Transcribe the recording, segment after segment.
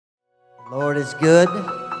Lord is good,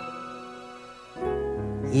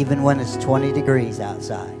 even when it's 20 degrees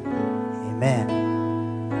outside. Amen.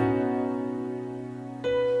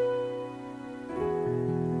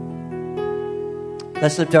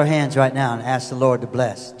 Let's lift our hands right now and ask the Lord to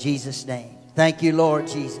bless. In Jesus' name. Thank you, Lord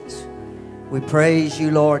Jesus. We praise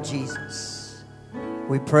you, Lord Jesus.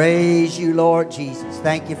 We praise you, Lord Jesus.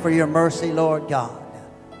 Thank you for your mercy, Lord God.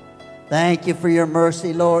 Thank you for your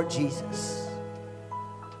mercy, Lord Jesus.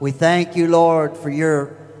 We thank you, Lord, for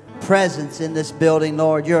your presence in this building,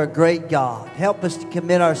 Lord. You're a great God. Help us to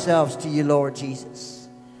commit ourselves to you, Lord Jesus.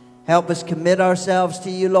 Help us commit ourselves to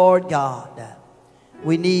you, Lord God.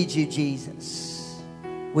 We need you, Jesus.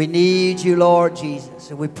 We need you, Lord Jesus.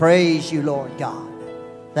 And we praise you, Lord God.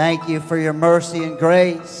 Thank you for your mercy and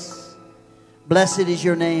grace. Blessed is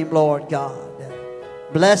your name, Lord God.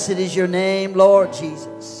 Blessed is your name, Lord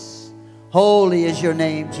Jesus. Holy is your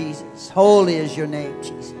name, Jesus. Holy is your name,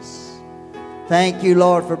 Jesus. Thank you,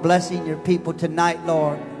 Lord, for blessing your people tonight,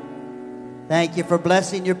 Lord. Thank you for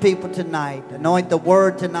blessing your people tonight. Anoint the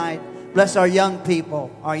word tonight. Bless our young people,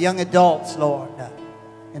 our young adults, Lord.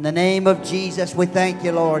 In the name of Jesus, we thank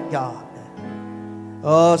you, Lord God.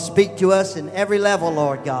 Oh, speak to us in every level,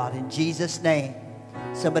 Lord God, in Jesus' name.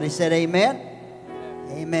 Somebody said amen.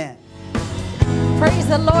 Amen. Praise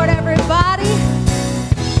the Lord, everybody.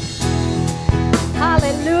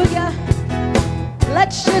 Hallelujah.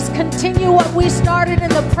 Let's just continue what we started in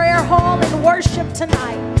the prayer hall and worship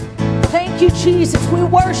tonight. Thank you, Jesus. We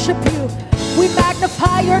worship you. We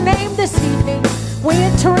magnify your name this evening. We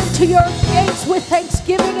enter into your gates with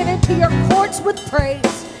thanksgiving and into your courts with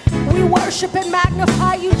praise. We worship and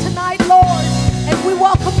magnify you tonight, Lord. And we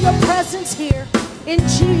welcome your presence here in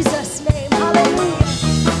Jesus' name. Hallelujah.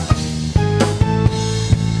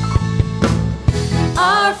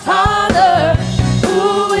 Our Father,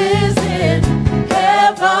 who is in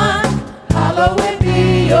heaven, hallowed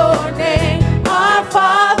be your name. Our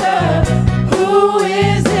Father, who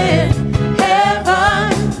is in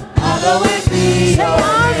heaven, hallowed be your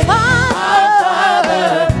name. Our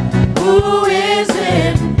Father, who is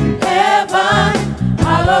in heaven,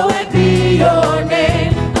 hallowed be your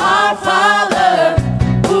name. Our Father,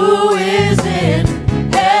 who is in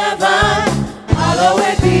heaven,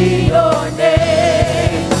 hallowed be your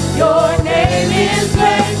name. Your name is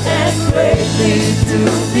great and greatly to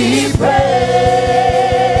be praised.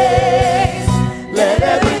 Let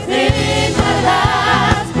everything that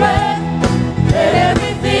has breath, let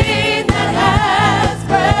everything that has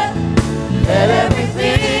breath, let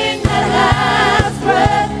everything that has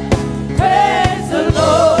breath, praise the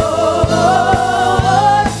Lord.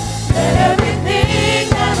 Let everything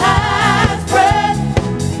that has breath,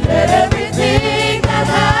 let everything that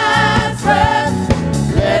has breath,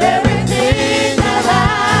 let everything that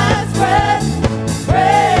has breath,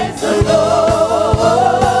 praise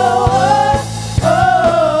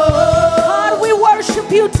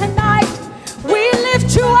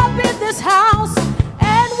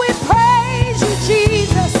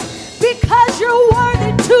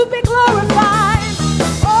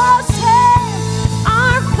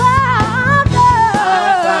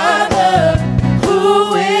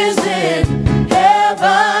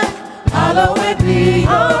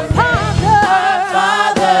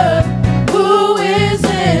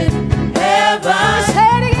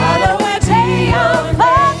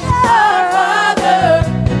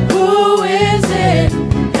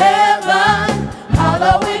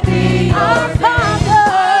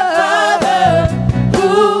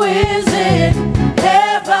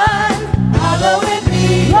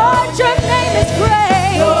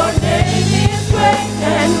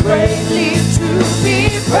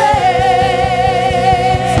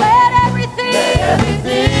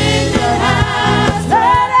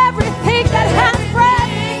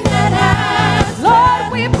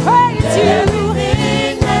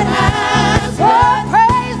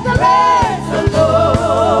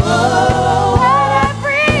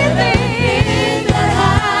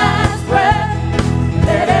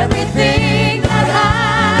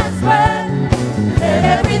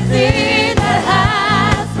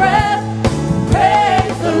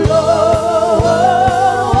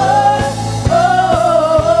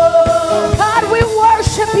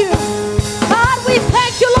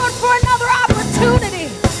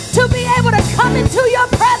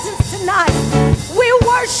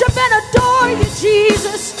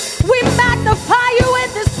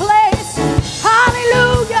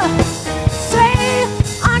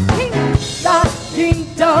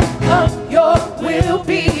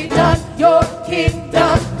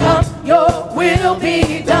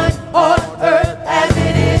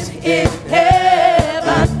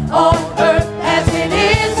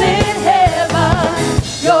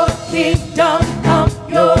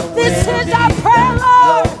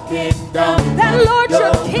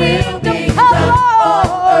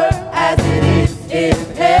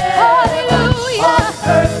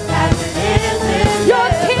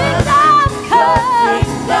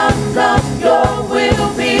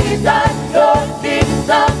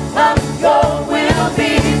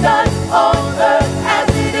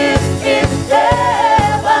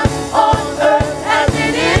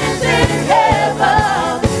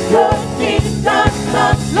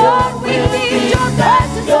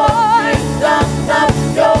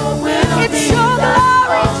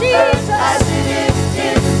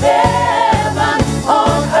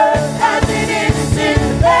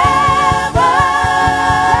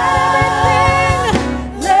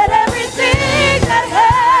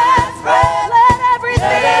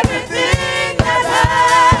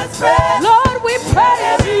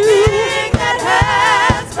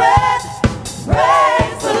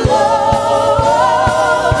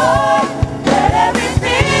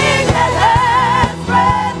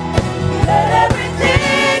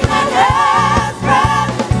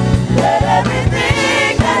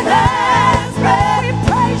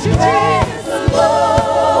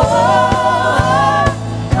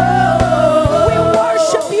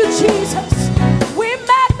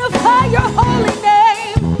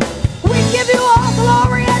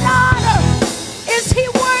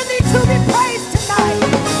to be praised tonight.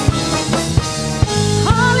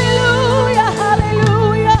 Hallelujah,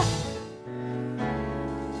 hallelujah.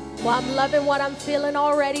 Well, I'm loving what I'm feeling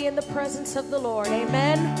already in the presence of the Lord.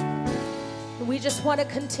 Amen. We just want to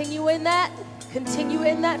continue in that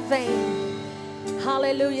vein.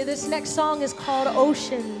 Hallelujah. This next song is called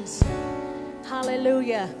Oceans.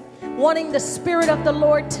 Hallelujah. Wanting the Spirit of the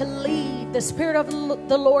Lord to lead, the Spirit of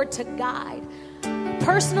the Lord to guide.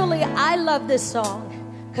 Personally, I love this song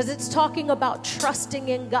because it's talking about trusting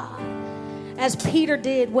in God. As Peter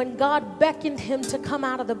did when God beckoned him to come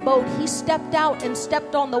out of the boat, he stepped out and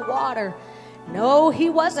stepped on the water. No, he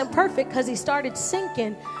wasn't perfect because he started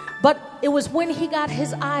sinking. But it was when he got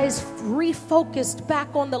his eyes refocused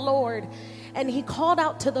back on the Lord and he called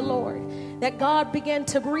out to the Lord that God began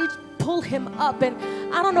to pull him up. And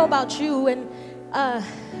I don't know about you, and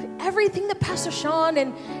everything that Pastor Sean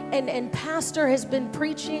and Pastor has been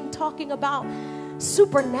preaching, talking about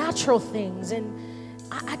supernatural things, and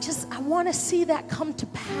I want to see that come to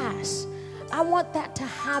pass. I want that to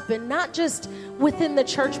happen, not just within the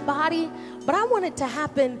church body, but I want it to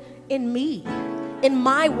happen in me, in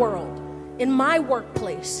my world, in my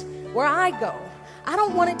workplace, where I go. I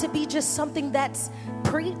don't want it to be just something that's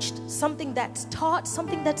preached, something that's taught,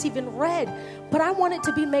 something that's even read, but I want it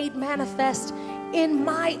to be made manifest in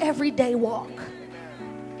my everyday walk.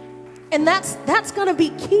 And that's going to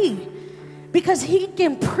be key, because he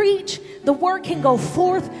can preach, the word can go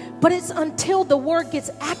forth, but it's until the word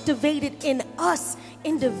gets activated in us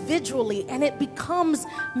individually and it becomes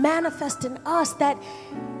manifest in us that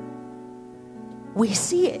we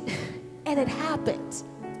see it and it happens.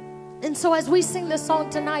 And so as we sing this song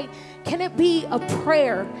tonight, can it be a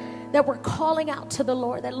prayer that we're calling out to the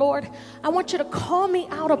Lord, that Lord, I want you to call me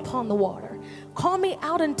out upon the water. Call me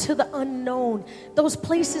out into the unknown, those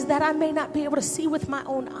places that I may not be able to see with my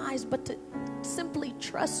own eyes, but to simply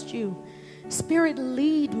trust you. Spirit,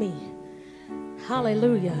 lead me.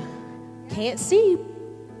 Hallelujah. Can't see,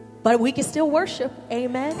 but we can still worship.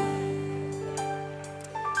 Amen.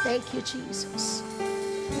 Thank you, Jesus.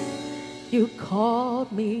 You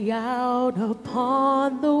called me out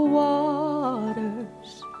upon the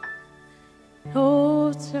waters.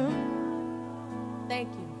 Thank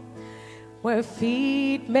you. Where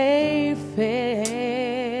feet may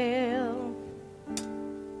fail,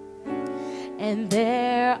 and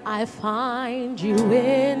there I find you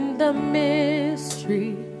in the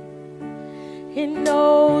mystery, in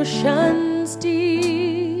oceans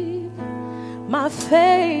deep, my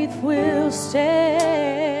faith will stand,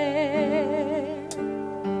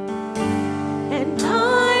 and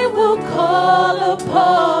I will call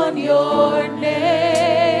upon your name,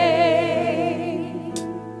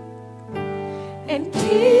 and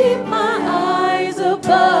keep my eyes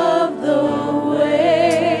above the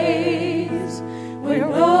waves. Where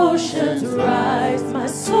oceans rise, my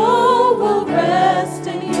soul will rest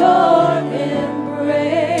in your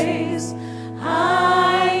embrace.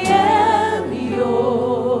 I am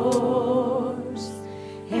yours,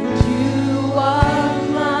 and you are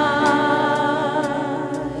mine.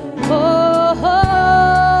 Oh,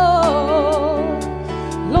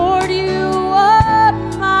 Lord, you are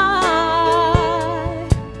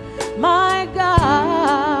my God.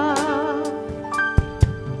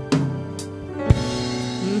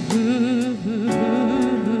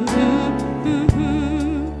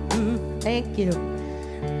 Thank you.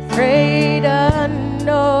 Great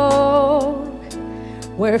unknown,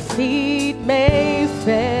 where feet may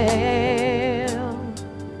fail,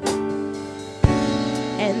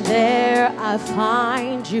 and there I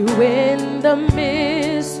find you in the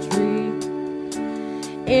mystery,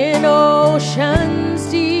 in oceans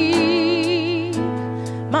deep,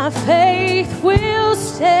 my faith will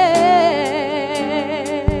stand,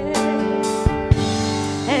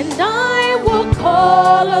 and I will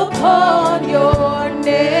call upon your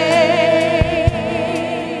name,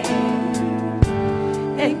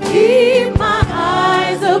 and keep my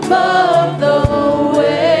eyes above the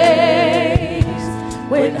waves.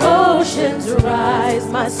 When oceans rise,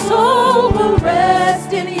 my soul will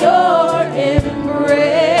rest in your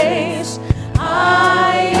embrace.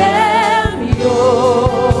 I am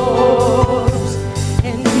yours,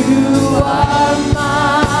 and you are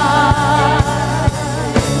mine.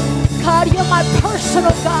 God, you're my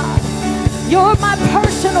personal God. You're my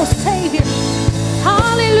personal Savior.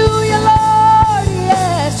 Hallelujah, Lord.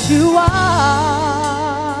 Yes, you are.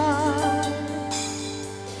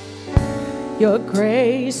 Your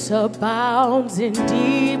grace abounds in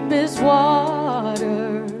deepest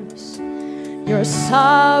waters. Your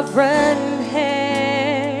sovereign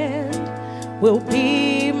hand will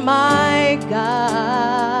be my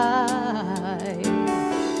guide.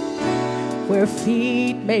 where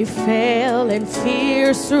feet may fail and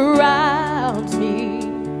fear surrounds me.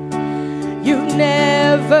 You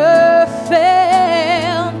never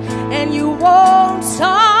failed, and you won't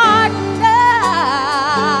start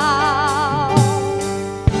now.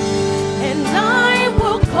 And I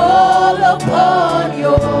will call upon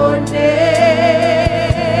your name.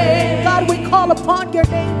 God, we call upon your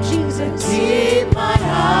name, Jesus. Keep my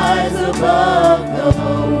eyes above the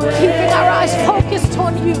waves. Keeping our eyes focused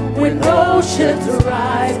on you. When oceans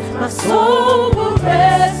rise, my soul will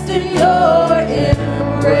rest in your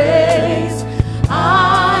embrace.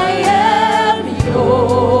 I am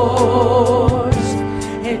yours,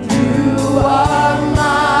 and you are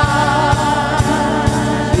mine.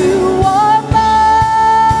 You are my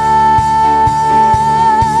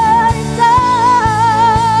God.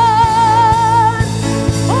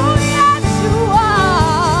 Oh, yes, you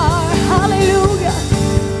are. Hallelujah.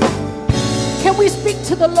 Can we speak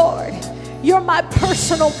to the Lord? You're my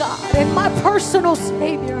personal God and my personal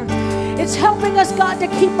Savior. It's helping us, God, to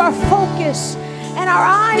keep our focus and our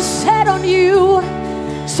eyes set on you,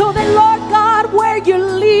 so that, Lord God, where you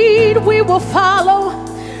lead, we will follow.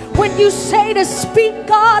 When you say to speak,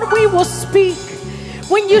 God, we will speak.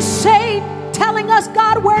 When you say, telling us,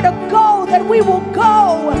 God, where to go, that we will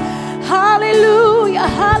go. Hallelujah,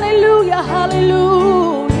 hallelujah,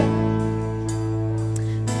 hallelujah.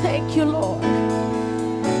 Thank you, Lord.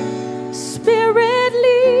 Spirit,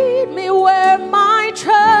 lead me where my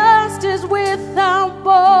trust is without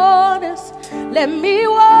borders. Let me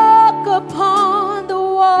walk upon the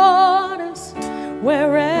waters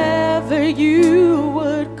wherever you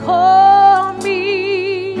would call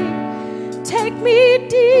me. Take me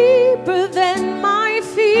deeper than my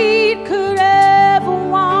feet could ever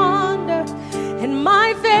wander, and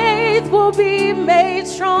my faith will be made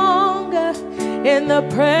stronger in the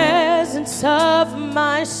presence of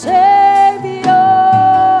my Savior.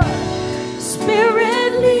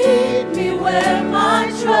 Spirit, lead me where my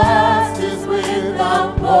trust is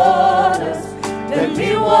without borders. Let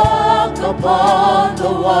me walk upon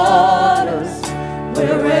the waters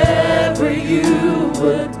wherever you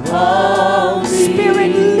would call me.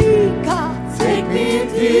 Spirit, lead, God. Take me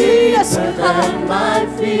deeper than my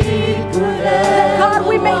feet could ever God,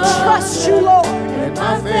 we may trust you, Lord. and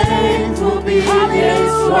my faith will be made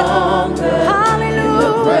stronger in the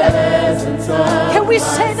Hallelujah. presence of Can we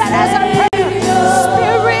say that as our prayer?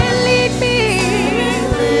 Spirit, lead me.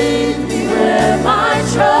 Lead me where my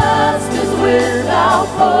trust is without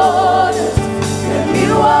borders. Let me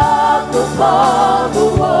walk upon the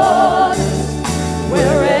waters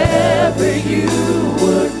wherever you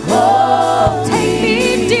would call me. Take me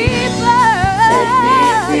deeper. Take me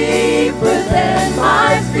deeper than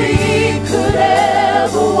my feet could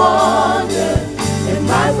ever wander, and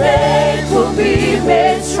my faith will be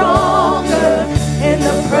made stronger in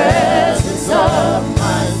the presence of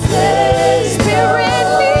my Savior. Spirit,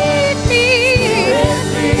 lead me. Spirit,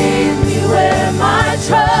 lead me where my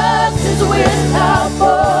trust is without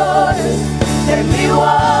borders. Let me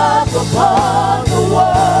walk upon the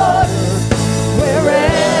waters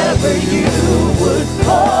wherever you would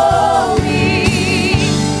call me.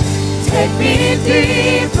 Take me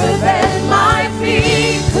deeper than my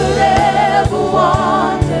feet could ever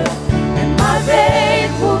wander, and my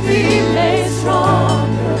faith will be made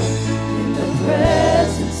stronger in the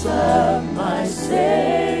presence of my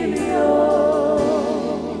Savior.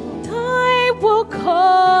 I will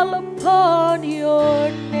call upon your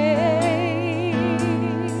name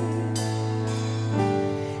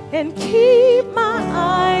and keep my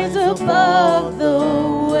eyes above the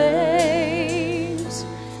waves.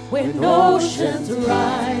 When oceans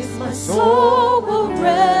rise, my soul will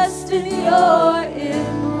rest in your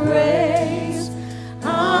embrace.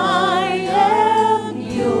 I am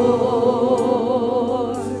yours,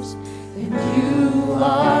 and you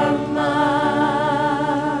are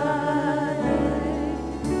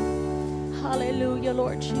mine. Hallelujah,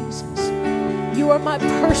 Lord Jesus. You are my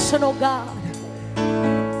personal God.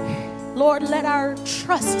 Lord, let our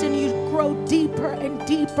trust in you grow deeper and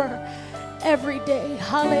deeper every day.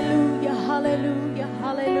 Hallelujah, hallelujah,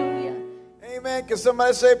 hallelujah. Amen. Can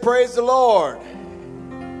somebody say praise the Lord?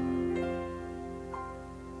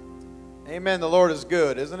 Amen. The Lord is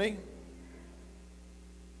good, isn't he?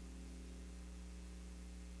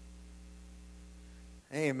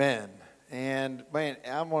 Amen. And man,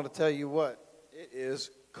 I want to tell you what, it is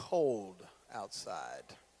cold outside.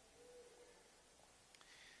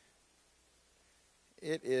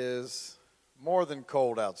 It is more than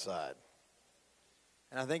cold outside.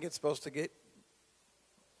 And I think it's supposed to get,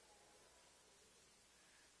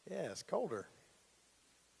 it's colder.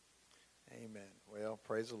 Amen. Well,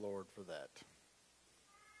 praise the Lord for that.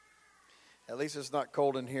 At least it's not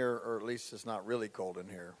cold in here, or at least it's not really cold in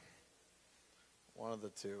here. One of the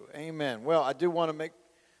two. Amen. Well, I do want to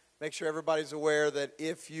make sure everybody's aware that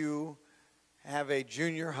if you have a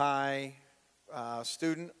junior high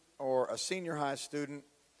student or a senior high student,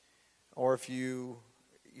 or if you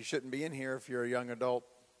shouldn't be in here if you're a young adult,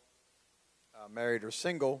 married or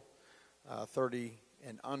single, 30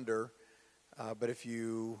 and under, but if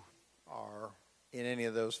you are in any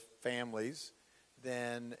of those families,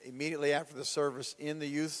 then immediately after the service in the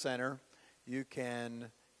youth center, you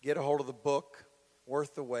can get a hold of the book,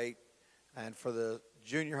 Worth the Wait, and for the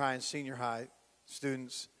junior high and senior high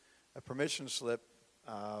students, a permission slip.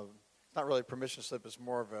 It's not really a permission slip. It's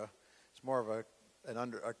more of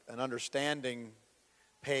an understanding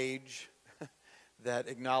page that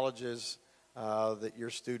acknowledges that your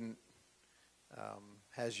student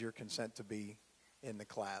has your consent to be in the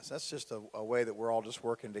class. That's just a way that we're all just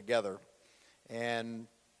working together. And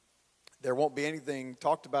there won't be anything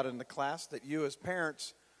talked about in the class that you as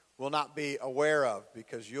parents will not be aware of,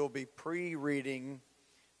 because you'll be pre-reading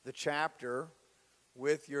the chapter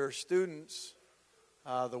with your students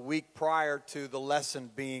the week prior to the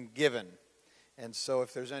lesson being given. And so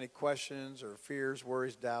if there's any questions or fears,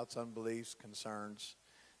 worries, doubts, unbeliefs, concerns,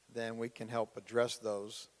 then we can help address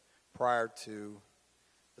those prior to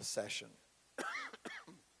the session.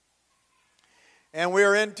 And we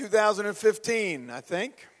are in 2015, I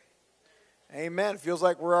think. Amen. Feels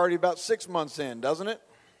like we're already about 6 months in, doesn't it?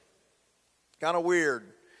 Kind of weird.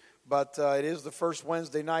 But it is the first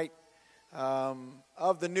Wednesday night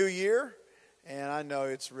of the new year. And I know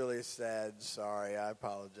it's really sad. Sorry, I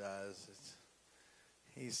apologize.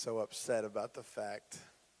 He's so upset about the fact.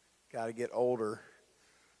 Got to get older.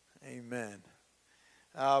 Amen.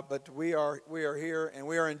 But we are here, and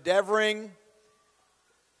we are endeavoring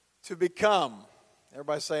to become.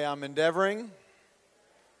 Everybody say, I'm endeavoring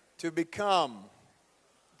to become.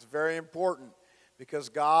 It's very important, because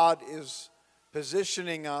God is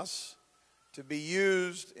positioning us to be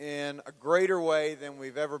used in a greater way than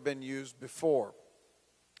we've ever been used before.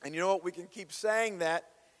 And you know what? We can keep saying that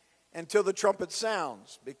until the trumpet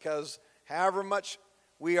sounds, because however much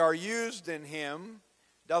we are used in Him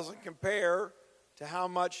doesn't compare to how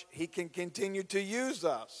much He can continue to use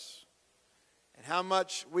us and how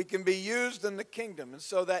much we can be used in the kingdom. And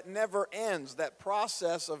so that never ends, that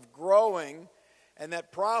process of growing and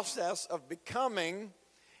that process of becoming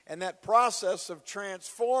and that process of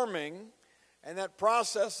transforming and that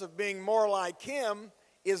process of being more like Him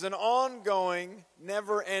is an ongoing,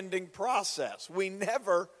 never-ending process. We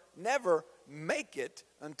never make it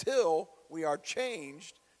until we are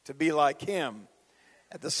changed to be like Him.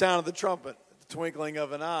 At the sound of the trumpet, at the twinkling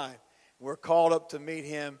of an eye, we're called up to meet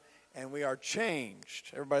Him, and we are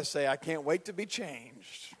changed. Everybody say, I can't wait to be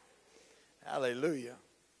changed. Hallelujah.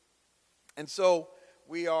 And so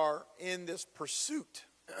we are in this pursuit,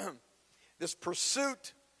 this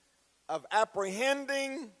pursuit of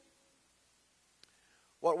apprehending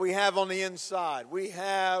what we have on the inside. We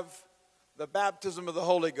have the baptism of the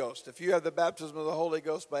Holy Ghost. If you have the baptism of the Holy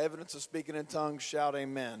Ghost by evidence of speaking in tongues, shout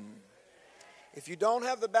amen. If you don't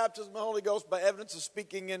have the baptism of the Holy Ghost by evidence of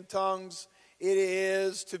speaking in tongues, it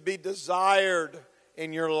is to be desired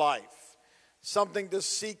in your life. Something to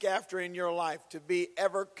seek after in your life, to be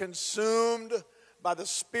ever consumed by the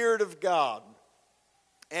Spirit of God.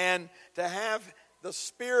 And to have the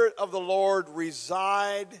Spirit of the Lord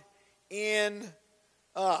reside in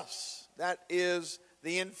us. That is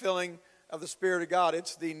the infilling of the Spirit of God.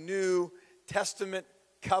 It's the New Testament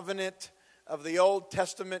covenant of the Old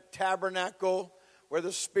Testament tabernacle where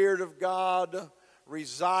the Spirit of God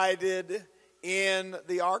resided in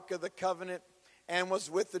the Ark of the Covenant and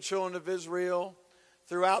was with the children of Israel.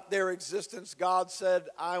 Throughout their existence, God said,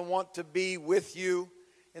 I want to be with you.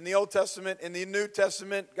 In the Old Testament, in the New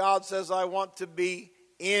Testament, God says, I want to be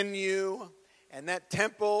in you. And that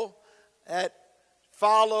temple that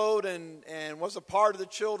followed and was a part of the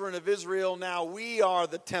children of Israel, now we are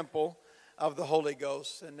the temple of the Holy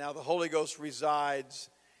Ghost. And now the Holy Ghost resides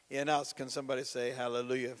in us. Can somebody say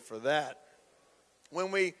hallelujah for that?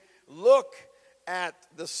 When we look at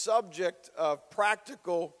the subject of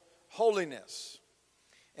practical holiness,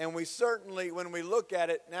 and we certainly, when we look at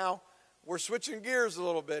it now, we're switching gears a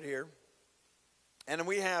little bit here, and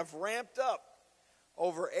we have ramped up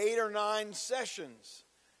over 8 or 9 sessions.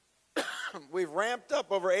 We've ramped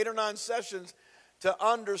up over 8 or 9 sessions to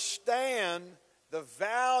understand the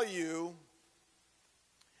value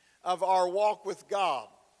of our walk with God,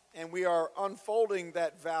 and we are unfolding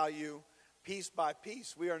that value piece by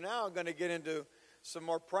piece. We are now going to get into some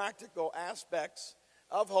more practical aspects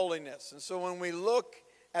of holiness. And so when we look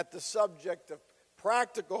at the subject of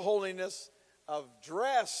practical holiness, of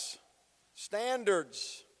dress,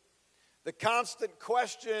 standards, the constant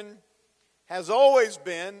question has always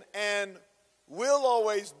been and will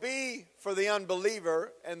always be for the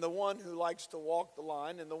unbeliever and the one who likes to walk the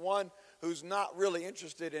line and the one who's not really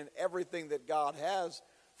interested in everything that God has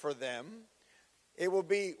for them. It will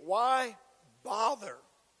be, why bother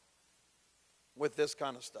with this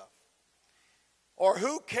kind of stuff? Or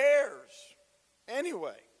who cares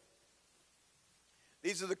anyway?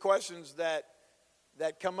 These are the questions that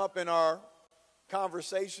come up in our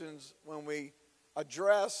conversations when we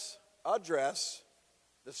address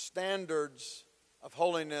the standards of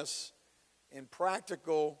holiness in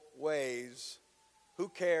practical ways. Who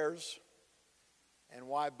cares and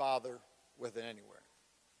why bother with it anywhere?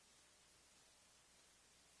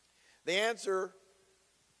 The answer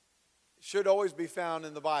should always be found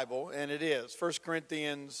in the Bible, and it is. 1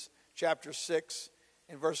 Corinthians chapter 6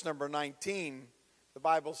 and verse number 19. The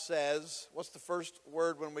Bible says, what's the first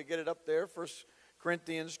word when we get it up there? 1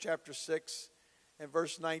 Corinthians chapter 6 and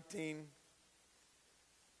verse 19.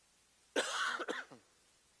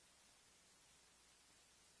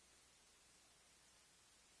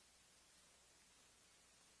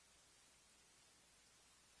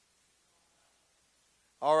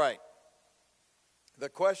 All right. The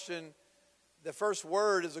question, the first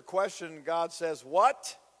word is a question. God says,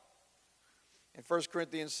 what? In 1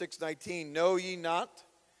 Corinthians 6:19, know ye not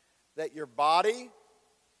that your body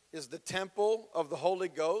is the temple of the Holy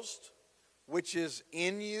Ghost, which is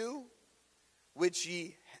in you, which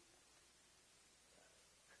ye...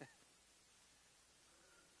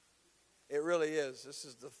 It really is. This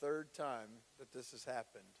is the third time that this has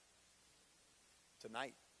happened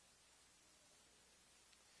tonight.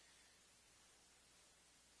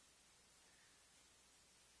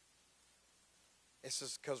 This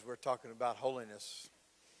is because we're talking about holiness.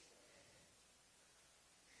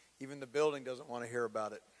 Even the building doesn't want to hear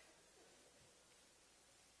about it.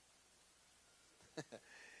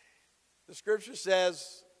 The scripture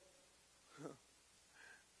says,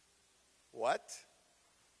 what?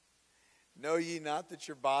 Know ye not that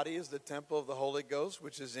your body is the temple of the Holy Ghost,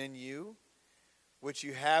 which is in you, which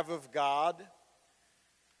you have of God?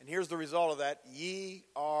 And here's the result of that. Ye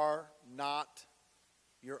are not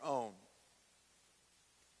your own.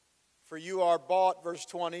 For you are bought, verse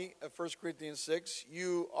 20 of 1 Corinthians 6,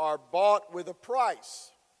 you are bought with a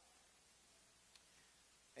price.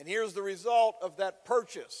 And here's the result of that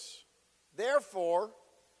purchase. Therefore,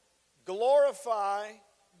 glorify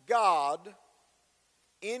God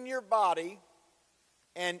in your body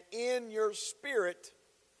and in your spirit,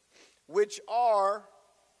 which are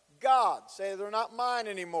God's. Say, they're not mine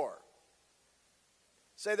anymore.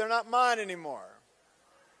 Say, they're not mine anymore.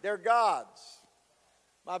 They're God's.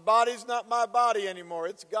 My body's not my body anymore.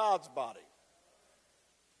 It's God's body.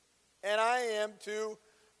 And I am to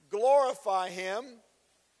glorify Him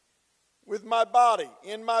with my body,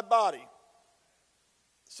 in my body.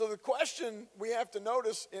 So the question we have to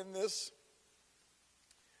notice in this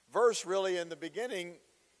verse, really in the beginning,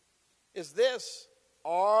 is this: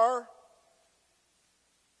 are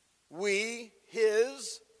we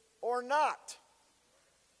His or not?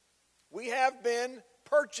 We have been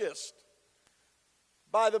purchased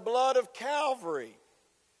by the blood of Calvary.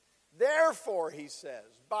 Therefore, he says,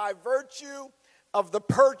 by virtue of the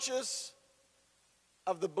purchase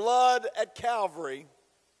of the blood at Calvary,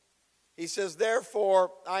 he says,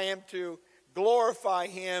 therefore, I am to glorify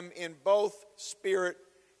Him in both spirit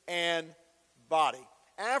and body.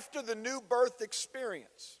 After the new birth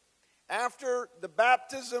experience, after the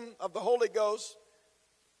baptism of the Holy Ghost,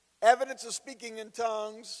 evidence of speaking in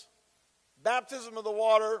tongues, baptism of the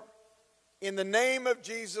water, in the name of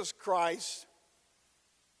Jesus Christ,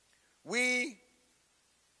 we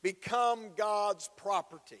become God's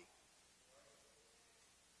property.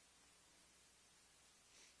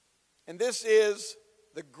 And this is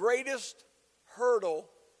the greatest hurdle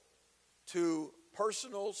to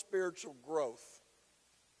personal spiritual growth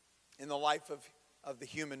in the life of the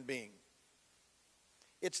human being.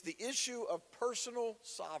 It's the issue of personal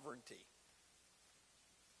sovereignty.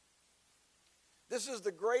 This is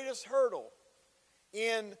the greatest hurdle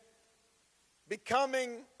in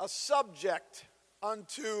becoming a subject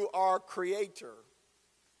unto our Creator,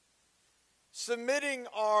 submitting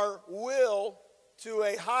our will to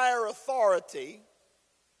a higher authority,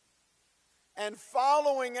 and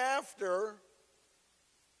following after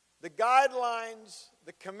the guidelines,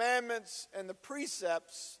 the commandments, and the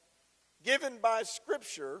precepts given by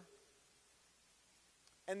Scripture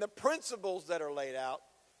and the principles that are laid out,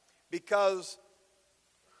 because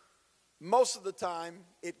most of the time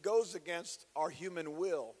it goes against our human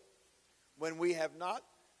will when we have not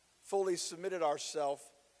fully submitted ourselves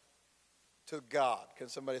to God. Can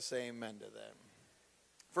somebody say amen to that?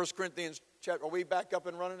 1 Corinthians chapter, are we back up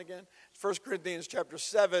and running again? 1 Corinthians chapter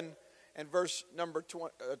 7 and verse number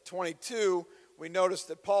 22, we notice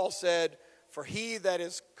that Paul said, "For he that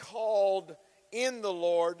is called in the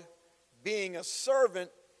Lord, being a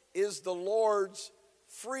servant, is the Lord's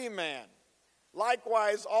free man.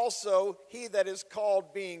 Likewise also he that is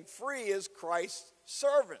called being free is Christ's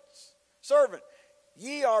servant.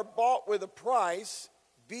 Ye are bought with a price,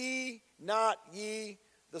 be not ye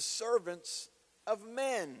the servants of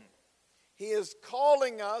men." He is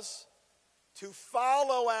calling us to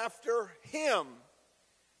follow after him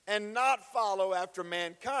and not follow after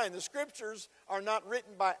mankind. The scriptures are not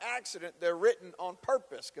written by accident, they're written on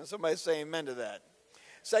purpose. Can somebody say amen to that?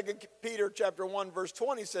 2 Peter chapter 1 verse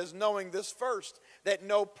 20 says, "Knowing this first, that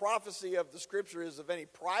no prophecy of the scripture is of any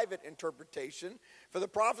private interpretation. For the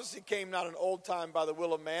prophecy came not in old time by the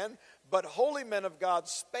will of man, but holy men of God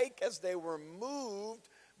spake as they were moved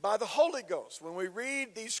by the Holy Ghost." When we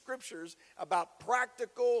read these scriptures about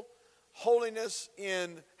practical holiness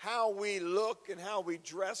in how we look and how we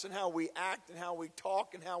dress and how we act and how we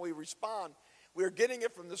talk and how we respond, we're getting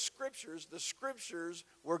it from the scriptures. The scriptures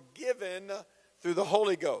were given through the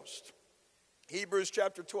Holy Ghost. Hebrews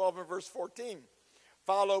chapter 12 and verse 14.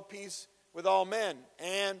 "Follow peace with all men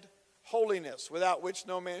and holiness, without which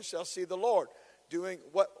no man shall see the Lord." Doing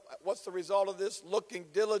what's the result of this?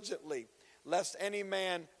 Looking diligently, lest any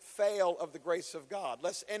man fail of the grace of God,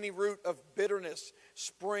 lest any root of bitterness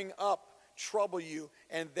spring up, trouble you,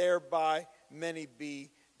 and thereby many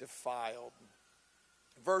be defiled.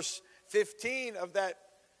 Verse 15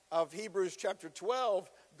 of Hebrews chapter 12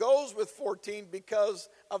 goes with 14 because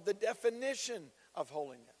of the definition of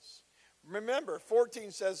holiness. Remember,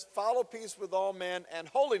 14 says, "Follow peace with all men and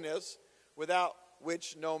holiness, without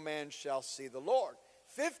which no man shall see the Lord."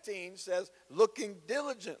 15 says, "Looking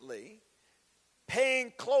diligently,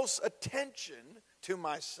 paying close attention to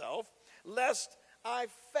myself, lest I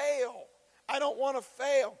fail." I don't want to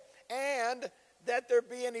fail. And that there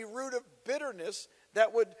be any root of bitterness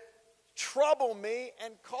that would trouble me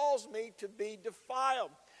and cause me to be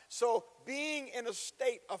defiled. So being in a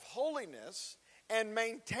state of holiness and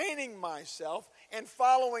maintaining myself and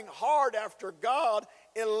following hard after God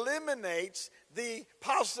eliminates the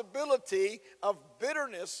possibility of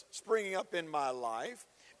bitterness springing up in my life,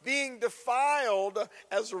 being defiled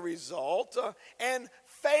as a result, and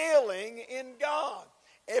failing in God.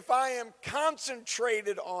 If I am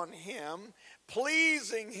concentrated on him,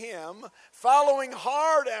 pleasing him, following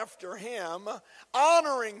hard after him,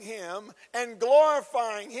 honoring him, and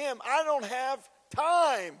glorifying him, I don't have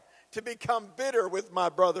time to become bitter with my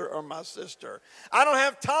brother or my sister. I don't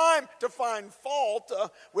have time to find fault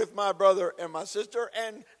with my brother and my sister,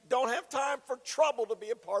 and don't have time for trouble to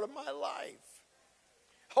be a part of my life.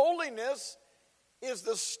 Holiness is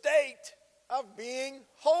the state of being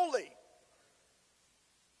holy.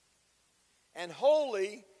 And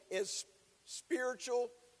holy is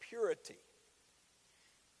spiritual purity.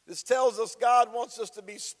 This tells us God wants us to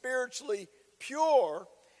be spiritually pure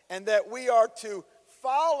and that we are to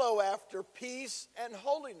follow after peace and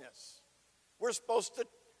holiness. We're supposed to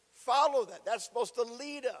follow that. That's supposed to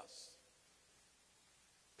lead us.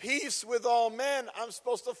 Peace with all men, I'm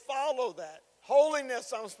supposed to follow that.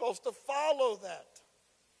 Holiness, I'm supposed to follow that.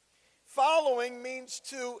 Following means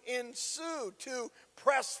to ensue, to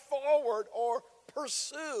press forward or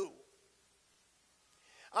pursue.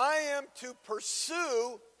 I am to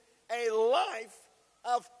pursue a life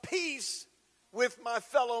of peace with my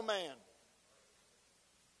fellow man.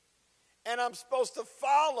 And I'm supposed to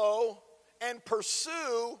follow and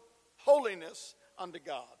pursue holiness unto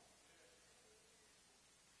God.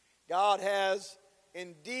 God has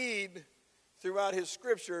indeed, throughout his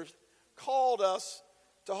scriptures, called us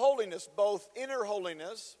to holiness, both inner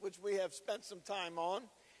holiness, which we have spent some time on,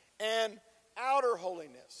 and outer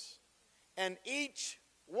holiness. And each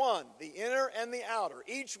one, the inner and the outer,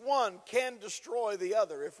 each one can destroy the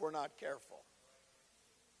other if we're not careful.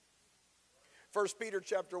 1 Peter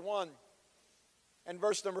chapter 1 and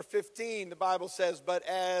verse number 15, the Bible says, "But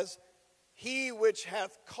as he which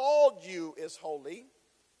hath called you is holy,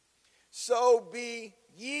 so be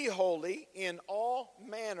ye holy in all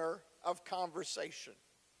manner of conversation."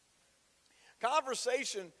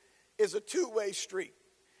 Conversation is a two-way street.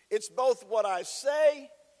 It's both what I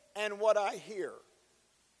say and what I hear.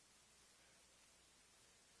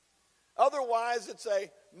 Otherwise, it's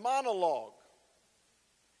a monologue.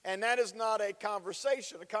 And that is not a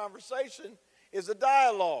conversation. A conversation is a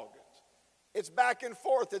dialogue. It's back and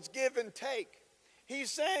forth. It's give and take.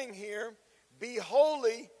 He's saying here, be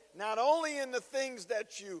holy not only in the things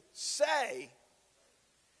that you say,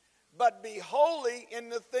 but be holy in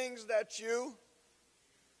the things that you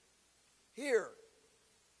hear.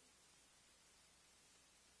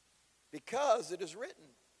 Because it is written.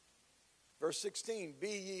 Verse 16, be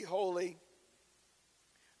ye holy,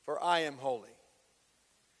 for I am holy.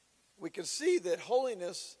 We can see that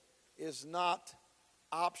holiness is not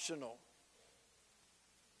optional.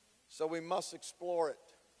 So we must explore it.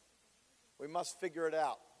 We must figure it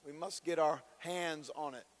out. We must get our hands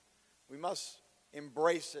on it. We must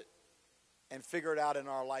embrace it and figure it out in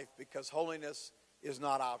our life, because holiness is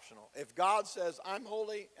not optional. If God says, I'm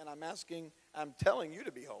holy, and I'm telling you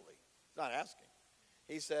to be holy. He's not asking.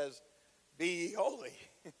 He says, be ye holy.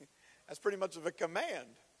 That's pretty much of a command.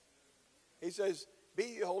 He says, be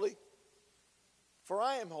ye holy, for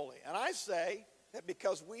I am holy. And I say that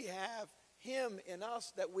because we have Him in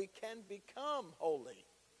us, that we can become holy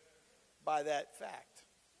by that fact.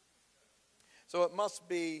 So it must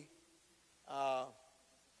be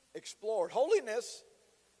explored. Holiness,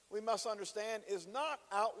 we must understand, is not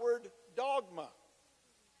outward dogma.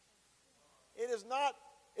 It is not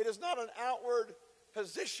an outward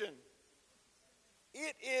position.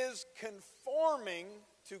 It is conforming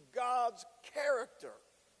to God's character.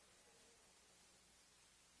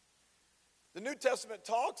 The New Testament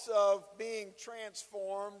talks of being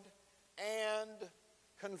transformed and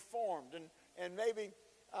conformed. And maybe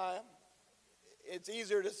it's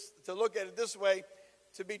easier to look at it this way.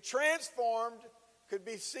 To be transformed could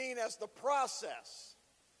be seen as the process.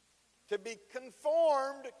 To be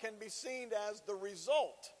conformed can be seen as the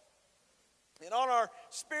result. And on our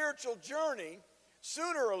spiritual journey,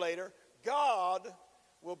 sooner or later, God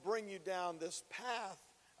will bring you down this path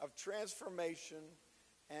of transformation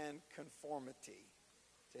and conformity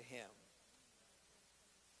to Him.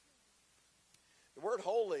 The word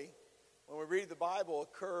holy, when we read the Bible,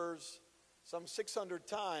 occurs some 600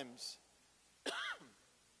 times.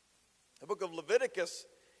 The book of Leviticus,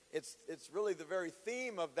 it's really the very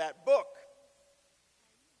theme of that book.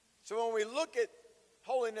 So when we look at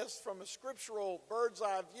holiness from a scriptural bird's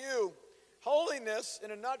eye view, holiness,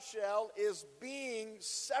 in a nutshell, is being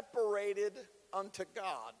separated unto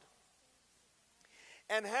God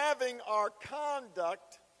and having our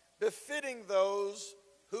conduct befitting those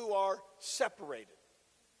who are separated.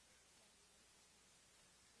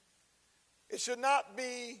 It should not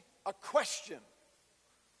be a question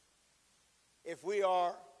if we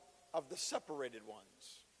are of the separated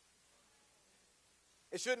ones.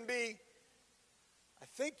 It shouldn't be, I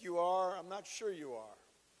think you are, I'm not sure you are.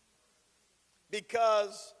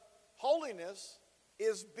 Because holiness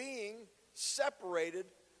is being separated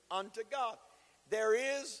unto God. There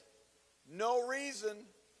is no reason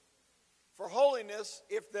for holiness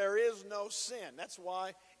if there is no sin. That's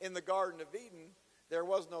why in the Garden of Eden there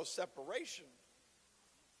was no separation.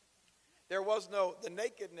 There was no the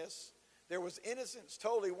nakedness. There was innocence,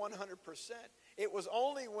 totally 100%. It was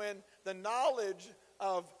only when the knowledge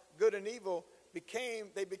of good and evil became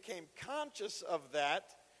conscious of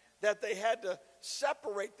that they had to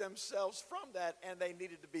separate themselves from that, and they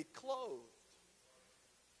needed to be clothed.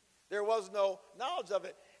 There was no knowledge of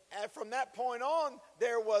it. And from that point on,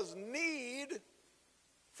 there was need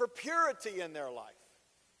for purity in their life.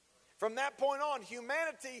 From that point on,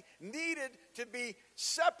 humanity needed to be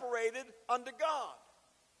separated unto God.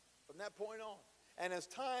 From that point on. And as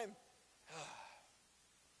time...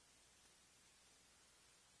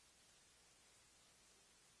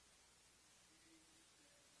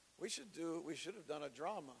 We should have done a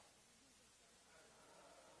drama.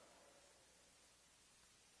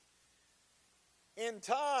 In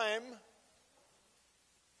time,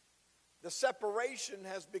 the separation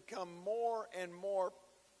has become more and more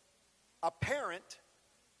apparent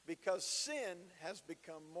because sin has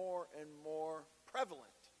become more and more prevalent.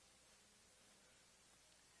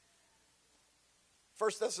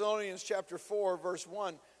 1 Thessalonians chapter 4, verse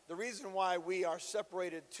 1, the reason why we are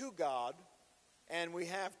separated to God and we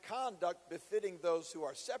have conduct befitting those who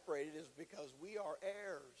are separated is because we are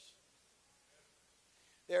heirs.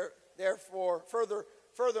 Therefore,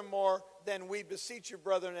 furthermore, then we beseech you,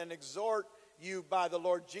 brethren, and exhort you by the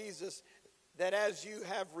Lord Jesus, that as ye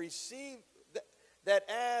have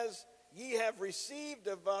received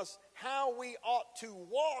of us how we ought to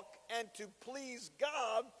walk and to please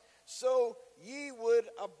God, so ye would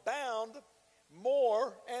abound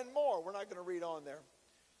more and more. We're not going to read on there,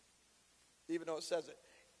 even though it says it.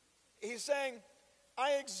 He's saying,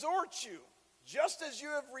 I exhort you, just as you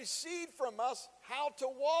have received from us how to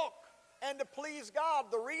walk and to please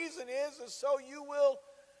God. The reason is so you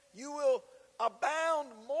will abound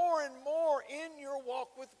more and more in your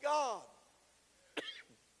walk with God.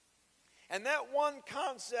 And that one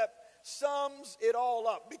concept sums it all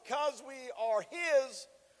up. Because we are His,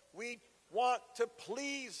 we want to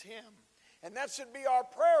please Him. And that should be our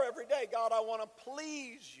prayer every day. God, I want to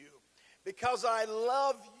please you because I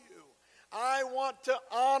love you. I want to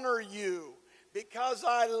honor you because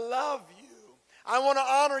I love you. I want to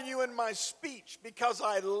honor you in my speech because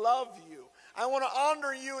I love you. I want to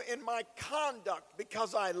honor you in my conduct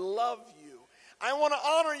because I love you. I want to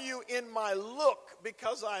honor you in my look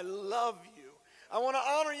because I love you. I want to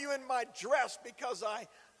honor you in my dress because I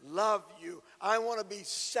love you. I want to be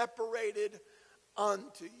separated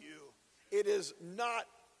unto you. It is not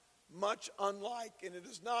much unlike, and it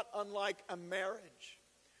is not unlike a marriage.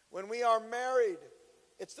 When we are married,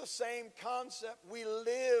 it's the same concept. We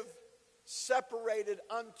live separated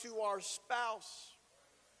unto our spouse.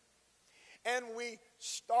 And we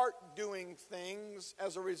start doing things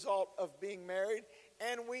as a result of being married,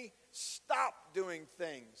 and we stop doing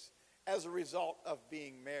things as a result of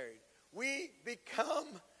being married. We become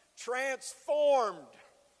transformed.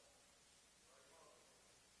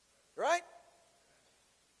 Right?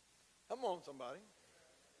 Come on, somebody.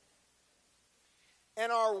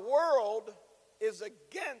 And our world is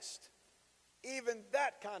against even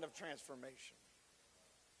that kind of transformation.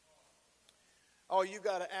 Oh, you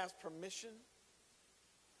got to ask permission.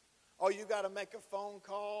 Oh, you got to make a phone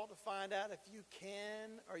call to find out if you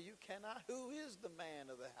can or you cannot. Who is the man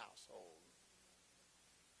of the household?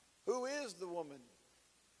 Who is the woman?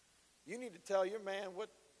 You need to tell your man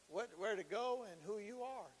where to go and who you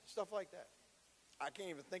are. Stuff like that. I can't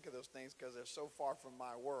even think of those things because they're so far from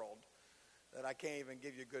my world that I can't even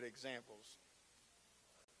give you good examples.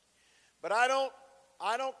 But I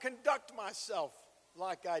don't conduct myself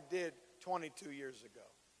like I did 22 years ago.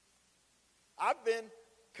 I've been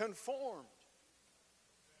conformed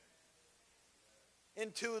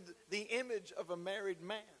into the image of a married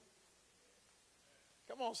man.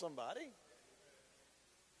 Come on, somebody.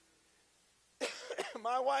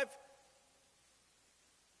 My wife,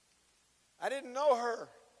 I didn't know her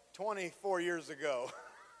 24 years ago.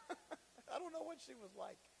 I don't know what she was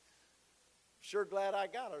like. Sure glad I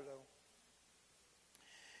got her, though.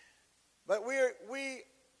 But we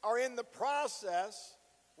are in the process.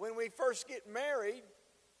 When we first get married,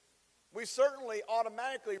 we certainly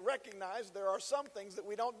automatically recognize there are some things that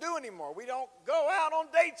we don't do anymore. We don't go out on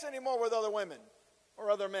dates anymore with other women or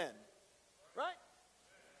other men. Right?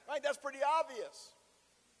 Right? That's pretty obvious.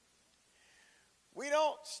 We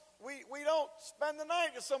don't spend the night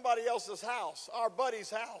at somebody else's house, our buddy's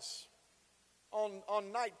house,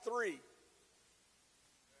 on night 3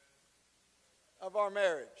 of our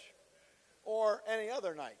marriage, or any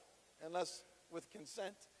other night, unless with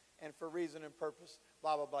consent and for reason and purpose,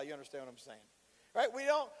 blah, blah, blah. You understand what I'm saying? Right? We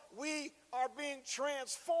are being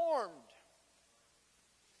transformed.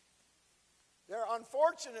 There,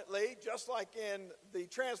 unfortunately, just like in the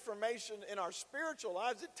transformation in our spiritual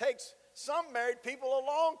lives, it takes some married people a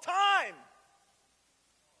long time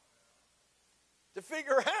to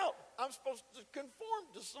figure out I'm supposed to conform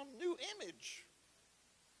to some new image.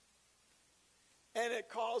 And it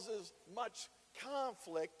causes much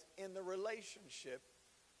conflict in the relationship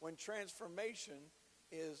when transformation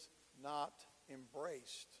is not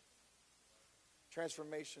embraced.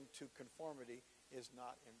 Transformation to conformity is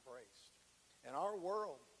not embraced. In our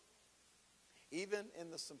world, even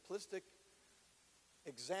in the simplistic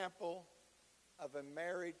example of a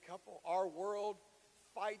married couple, our world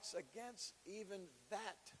fights against even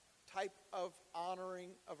that type of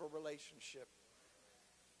honoring of a relationship.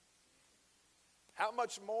 How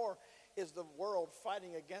much more is the world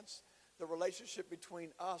fighting against the relationship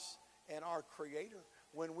between us and our Creator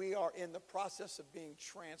when we are in the process of being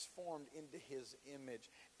transformed into His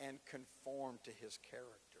image and conformed to His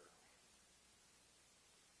character?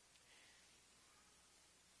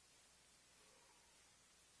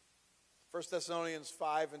 1 Thessalonians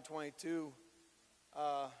 5:22.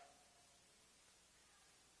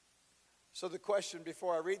 So the question,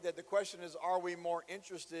 before I read that, the question is, are we more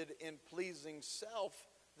interested in pleasing self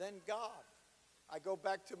than God? I go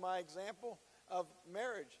back to my example of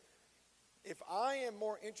marriage. If I am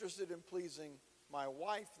more interested in pleasing my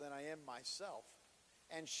wife than I am myself,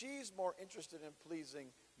 and she's more interested in pleasing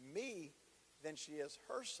me than she is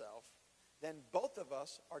herself, then both of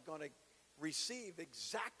us are going to receive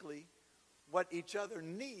exactly what each other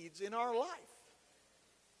needs in our life.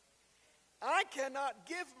 I cannot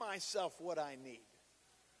give myself what I need.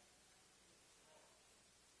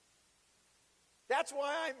 That's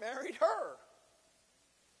why I married her,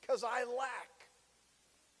 because I lack.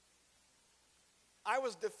 I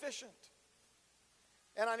was deficient.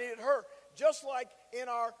 And I needed her. Just like in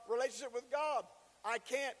our relationship with God, I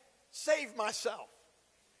can't save myself.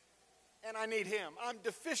 And I need him. I'm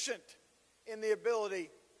deficient in the ability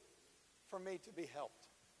for me to be helped.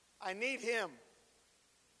 I need him.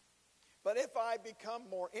 But if I become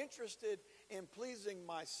more interested in pleasing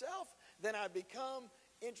myself, then I become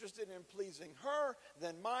interested in pleasing her,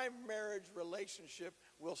 then my marriage relationship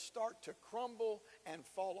will start to crumble and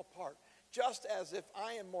fall apart. Just as if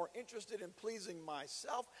I am more interested in pleasing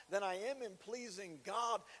myself than I am in pleasing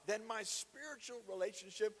God, then my spiritual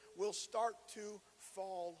relationship will start to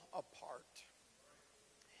fall apart.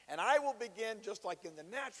 And I will begin, just like in the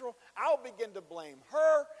natural, I'll begin to blame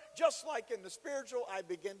her. Just like in the spiritual, I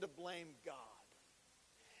begin to blame God.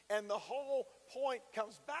 And the whole point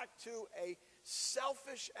comes back to a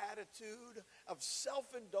selfish attitude of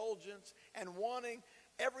self-indulgence and wanting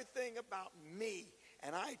everything about me.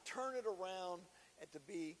 And I turn it around to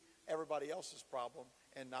be everybody else's problem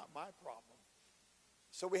and not my problem.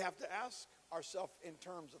 So we have to ask ourselves in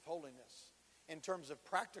terms of holiness, in terms of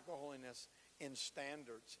practical holiness, in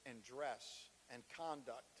standards and dress and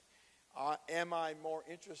conduct. Am I more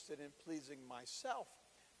interested in pleasing myself,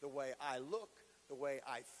 the way I look, the way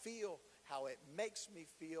I feel, how it makes me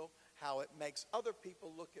feel, how it makes other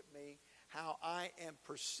people look at me, how I am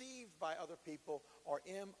perceived by other people, or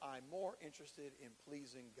am I more interested in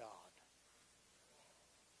pleasing God?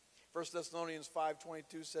 1 Thessalonians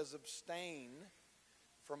 5:22 says, abstain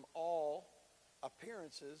from all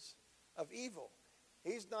appearances of evil.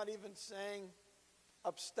 He's not even saying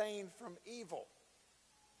abstain from evil.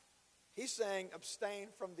 He's saying abstain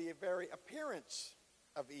from the very appearance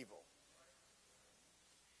of evil.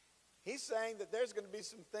 He's saying that there's going to be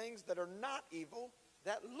some things that are not evil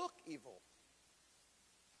that look evil.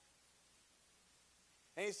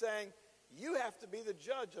 And he's saying you have to be the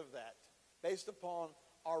judge of that based upon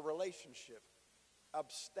our relationship.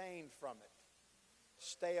 Abstain from it.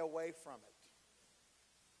 Stay away from it.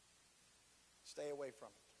 Stay away from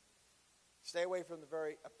it. Stay away from the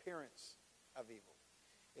very appearance of evil.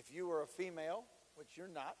 If you are a female, which you're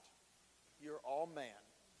not, you're all man.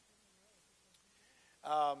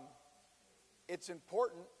 It's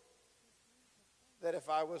important that if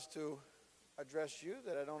I was to address you,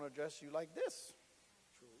 that I don't address you like this.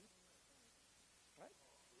 True. Right?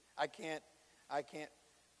 I can't,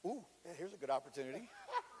 ooh, here's a good opportunity.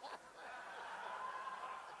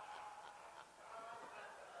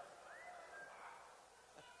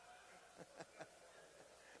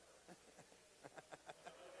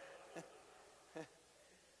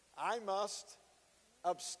 I must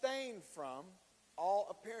abstain from all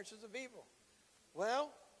appearances of evil.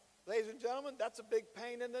 Well, ladies and gentlemen, that's a big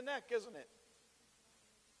pain in the neck, isn't it?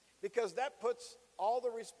 Because that puts all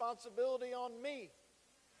the responsibility on me,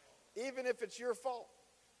 even if it's your fault.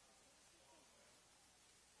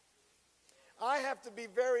 I have to be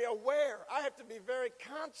very aware. I have to be very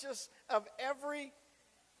conscious of every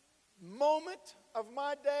moment of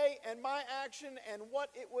my day and my action and what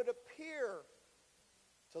it would appear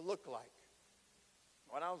to look like.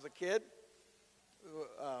 When I was a kid,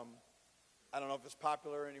 I don't know if it's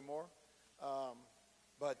popular anymore,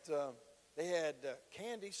 but they had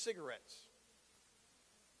candy cigarettes.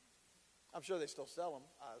 I'm sure they still sell them.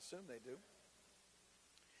 I assume they do.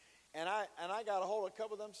 And I got a hold of a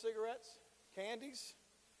couple of them cigarettes, candies,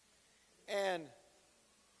 and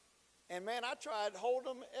man, I tried to hold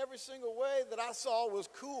them every single way that I saw was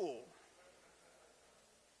cool.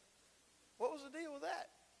 What was the deal with that?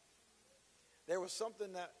 There was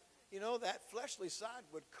something that, that fleshly side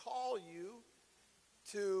would call you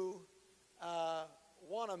to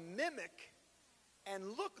want to mimic and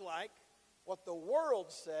look like what the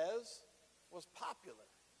world says was popular.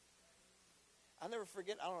 I'll never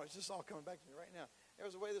forget, I don't know, it's just all coming back to me right now. There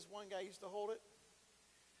was a way this one guy used to hold it.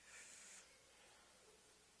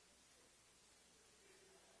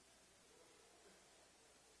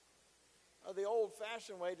 The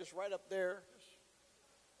old-fashioned way, just right up there.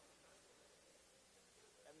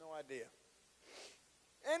 I have no idea.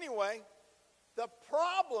 Anyway, the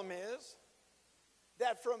problem is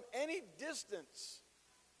that from any distance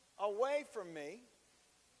away from me,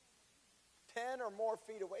 10 or more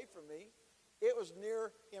feet away from me, it was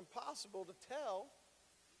near impossible to tell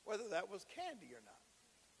whether that was candy or not.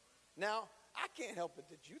 Now, I can't help it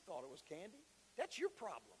that you thought it was candy. That's your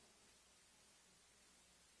problem.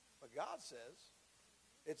 But God says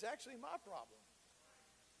it's actually my problem.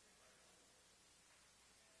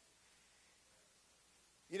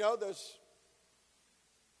 There's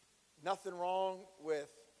nothing wrong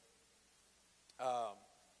with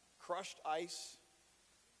crushed ice,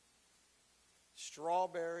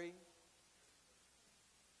 strawberry,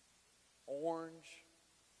 orange,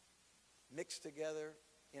 mixed together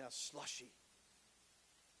in a slushy.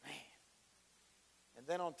 Man. And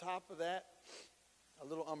then on top of that, a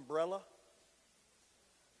little umbrella.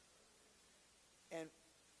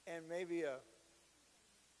 And maybe a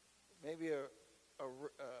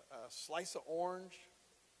slice of orange.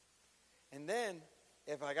 And then,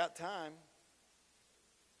 if I got time,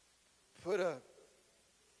 put a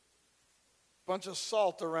bunch of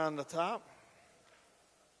salt around the top.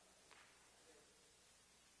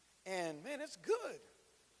 And man, it's good.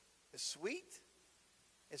 It's sweet.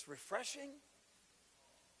 It's refreshing.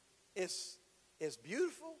 It's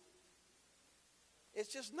beautiful.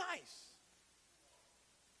 It's just nice.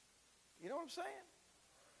 You know what I'm saying?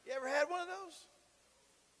 You ever had one of those?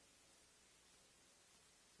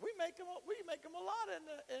 We make them a lot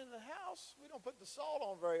in the house. We don't put the salt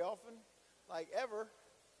on very often, like ever.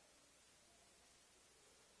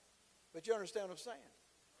 But you understand what I'm saying?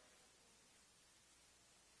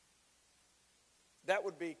 That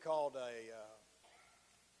would be called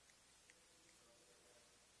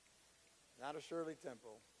not a Shirley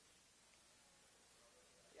Temple.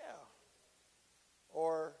 Yeah.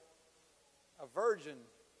 Or a virgin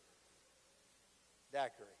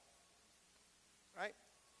daiquiri. Right?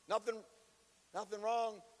 Nothing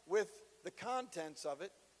wrong with the contents of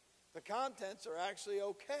it. The contents are actually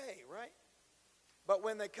okay, right? But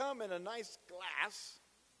when they come in a nice glass,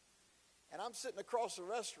 and I'm sitting across the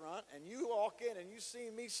restaurant, and you walk in and you see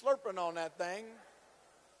me slurping on that thing,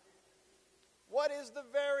 what is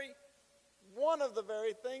one of the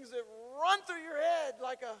very things that run through your head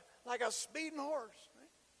like a speeding horse?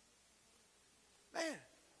 Right? Man.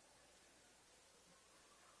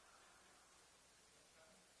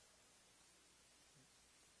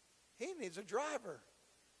 He needs a driver.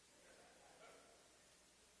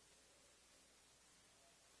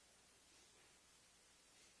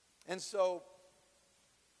 And so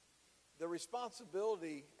the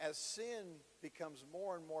responsibility as sin becomes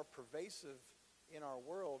more and more pervasive in our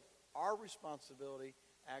world, our responsibility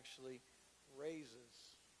actually raises.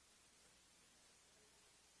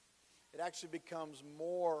 It actually becomes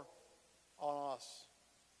more on us.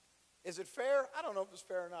 Is it fair? I don't know if it's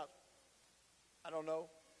fair or not. I don't know.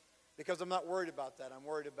 Because I'm not worried about that. I'm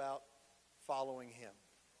worried about following him.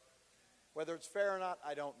 Whether it's fair or not,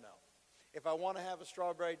 I don't know. If I want to have a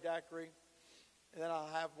strawberry daiquiri, then I'll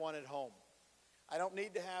have one at home. I don't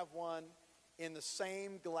need to have one in the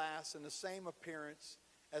same glass and the same appearance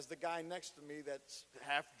as the guy next to me that's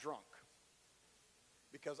half drunk.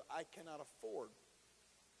 Because I cannot afford,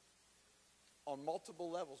 on multiple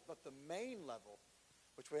levels, but the main level,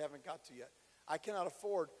 which we haven't got to yet, I cannot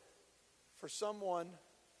afford for someone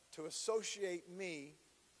to associate me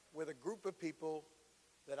with a group of people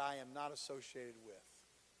that I am not associated with.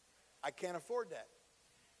 I can't afford that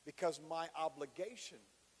because my obligation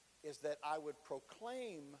is that I would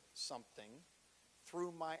proclaim something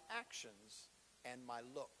through my actions and my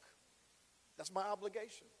look. That's my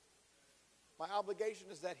obligation. My obligation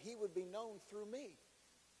is that he would be known through me.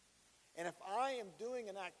 And if I am doing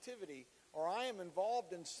an activity or I am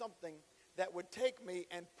involved in something that would take me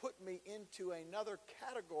and put me into another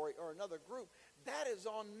category or another group, that is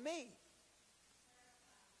on me.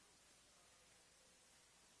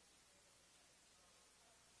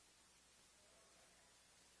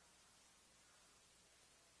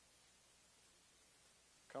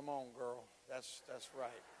 Come on, girl. That's right.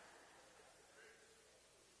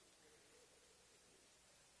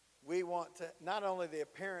 We want to not only the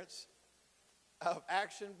appearance of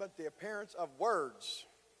action, but the appearance of words.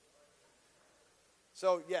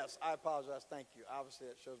 So, yes, I apologize. Thank you. Obviously,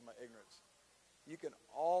 that shows my ignorance. You can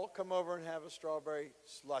all come over and have a strawberry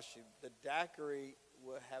slushy. The daiquiri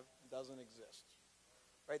doesn't exist.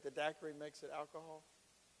 Right? The daiquiri makes it alcohol.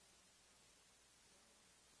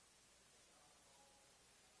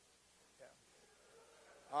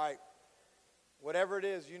 Yeah. All right. Whatever it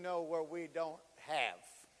is, you know where we don't have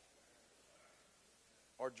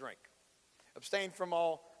or drink. Abstain from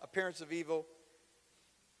all appearance of evil,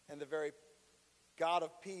 and the very God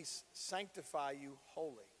of peace sanctify you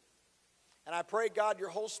wholly. And I pray, God, your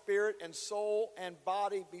whole spirit and soul and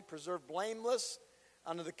body be preserved blameless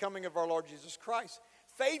unto the coming of our Lord Jesus Christ.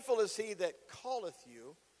 Faithful is he that calleth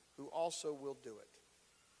you, who also will do it.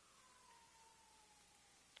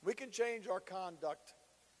 We can change our conduct,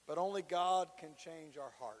 but only God can change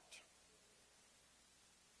our heart.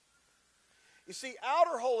 You see,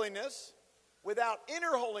 outer holiness without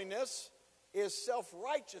inner holiness is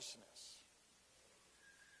self-righteousness,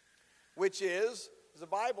 which is, as the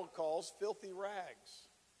Bible calls, filthy rags.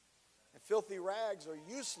 And filthy rags are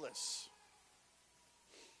useless.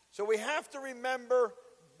 So we have to remember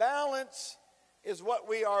balance is what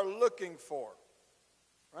we are looking for.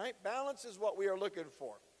 Right? Balance is what we are looking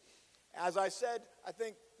for. As I said, I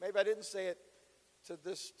think maybe I didn't say it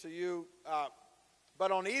to you,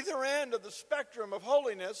 but on either end of the spectrum of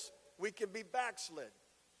holiness, we can be backslid.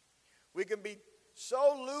 We can be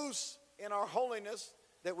so loose in our holiness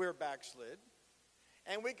that we're backslid.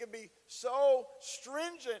 And we can be so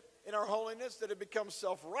stringent in our holiness that it becomes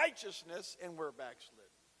self-righteousness and we're backslid.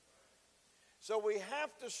 So we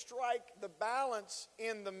have to strike the balance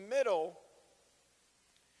in the middle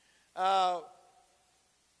of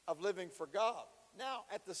living for God. Now,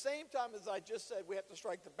 at the same time as I just said we have to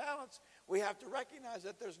strike the balance, we have to recognize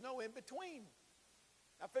that there's no in-between.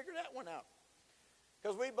 Now, figure that one out.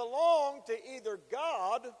 Because we belong to either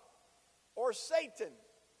God or Satan.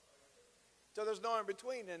 So there's no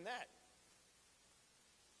in-between in that.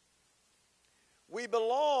 We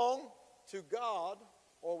belong to God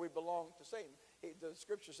or we belong to Satan. The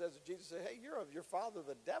scripture says that Jesus said, hey, you're of your father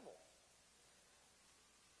the devil.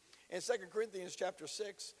 In 2 Corinthians chapter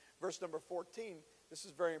 6, verse number 14, this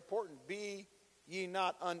is very important. Be ye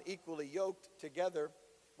not unequally yoked together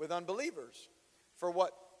with unbelievers. For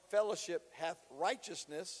what fellowship hath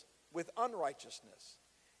righteousness with unrighteousness?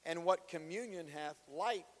 And what communion hath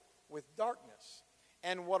light with darkness?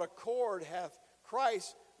 And what accord hath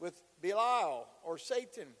Christ with Belial or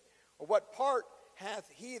Satan? Or what part hath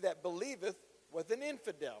he that believeth with an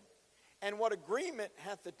infidel? And what agreement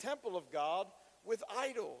hath the temple of God with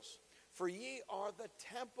idols? For ye are the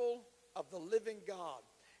temple of the living God.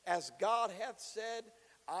 As God hath said,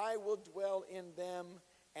 I will dwell in them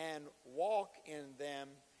and walk in them,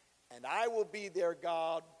 and I will be their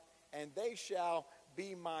God, and they shall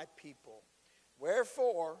be my people.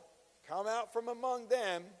 Wherefore, come out from among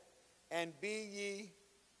them, and be ye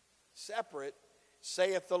separate,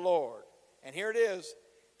 saith the Lord. And here it is,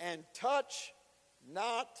 and touch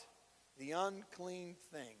not the unclean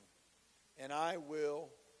thing, and I will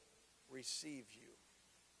receive you.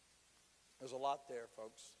 There's a lot there,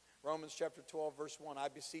 folks. Romans chapter 12, verse 1. I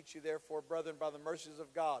beseech you, therefore, brethren, by the mercies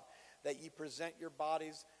of God, that ye present your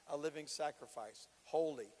bodies a living sacrifice,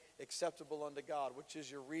 holy, acceptable unto God, which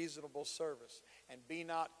is your reasonable service. And be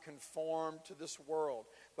not conformed to this world,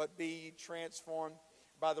 but be ye transformed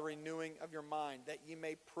by the renewing of your mind, that ye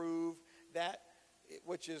may prove that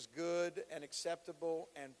which is good and acceptable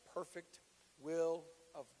and perfect will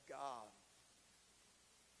of God.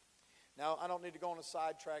 Now, I don't need to go on a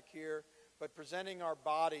sidetrack here, but presenting our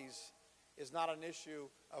bodies is not an issue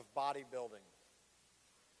of bodybuilding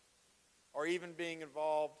or even being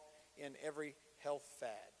involved in every health fad.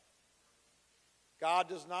 God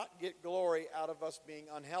does not get glory out of us being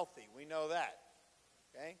unhealthy. We know that.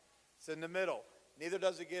 Okay? It's in the middle. Neither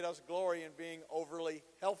does it get us glory in being overly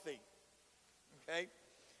healthy. Okay?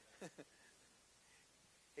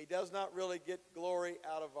 He does not really get glory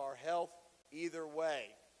out of our health either way.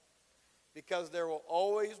 Because there will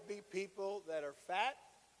always be people that are fat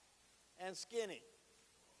and skinny,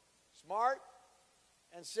 smart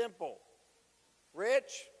and simple,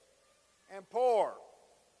 rich and poor,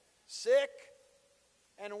 sick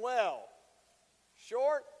and well,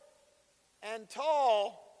 short and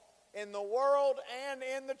tall in the world and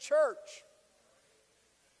in the church.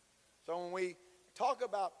 So when we talk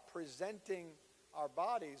about presenting our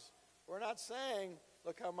bodies, we're not saying,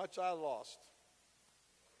 look how much I lost.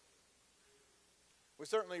 We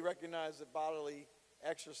certainly recognize that bodily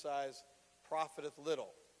exercise profiteth little.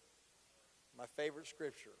 My favorite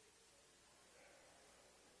scripture.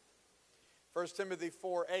 1 Timothy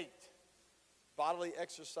 4:8. Bodily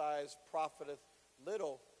exercise profiteth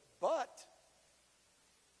little, but,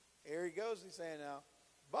 here he goes, he's saying now,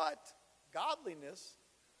 but godliness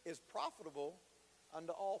is profitable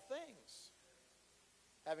unto all things,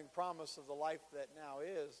 having promise of the life that now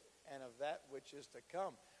is and of that which is to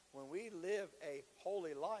come. When we live a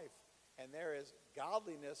holy life and there is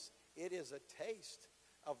godliness, it is a taste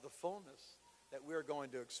of the fullness that we're going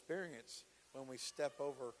to experience when we step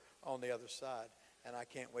over on the other side. And I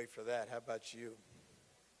can't wait for that. How about you?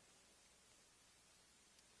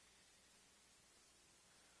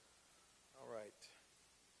 All right.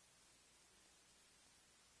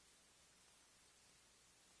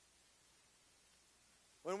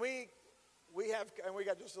 When we have, and we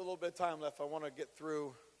got just a little bit of time left, I want to get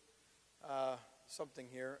through something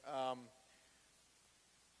here.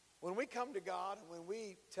 When we come to God, and when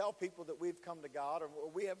we tell people that we've come to God,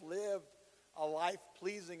 or we have lived a life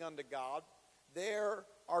pleasing unto God, there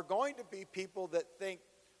are going to be people that think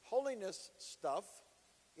holiness stuff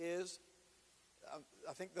is,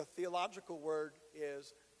 I think the theological word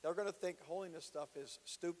is, they're going to think holiness stuff is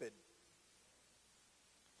stupid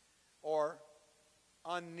or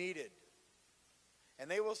unneeded And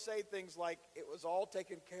they will say things like, it was all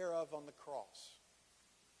taken care of on the cross.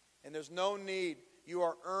 And there's no need. You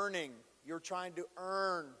are earning. You're trying to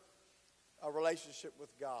earn a relationship with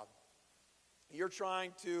God. You're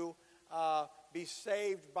trying to be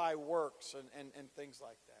saved by works and things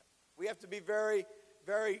like that. We have to be very,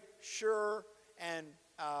 very sure and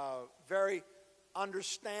very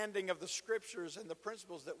understanding of the scriptures and the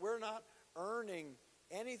principles that we're not earning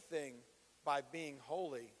anything by being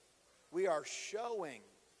holy. We are showing.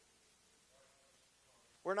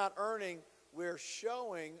 We're not earning, we're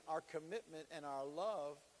showing our commitment and our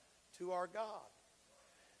love to our God.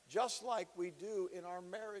 Just like we do in our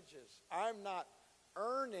marriages. I'm not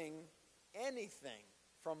earning anything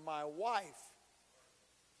from my wife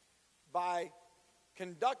by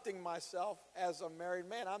conducting myself as a married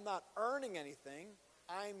man. I'm not earning anything.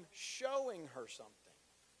 I'm showing her something.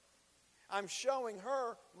 I'm showing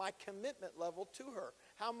her my commitment level to her.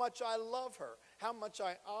 How much I love her. How much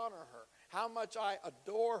I honor her. How much I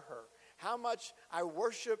adore her. How much I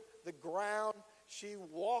worship the ground she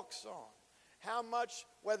walks on. How much,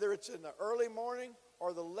 whether it's in the early morning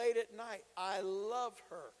or the late at night, I love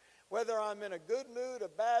her. Whether I'm in a good mood, a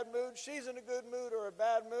bad mood, she's in a good mood or a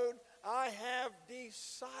bad mood, I have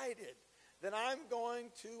decided that I'm going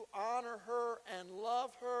to honor her and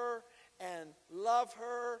love her and love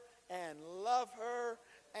her and love her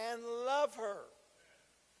and love her,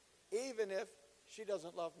 even if she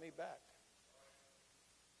doesn't love me back.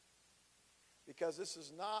 Because this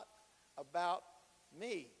is not about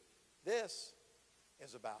me. This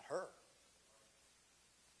is about her.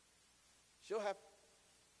 She'll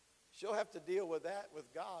have to deal with that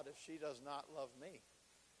with God if she does not love me.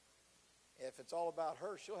 If it's all about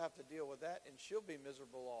her, she'll have to deal with that, and she'll be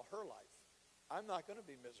miserable all her life. I'm not going to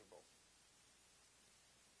be miserable.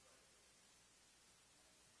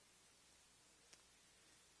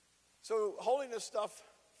 So holiness stuff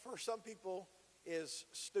for some people is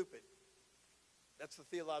stupid. That's the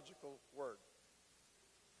theological word.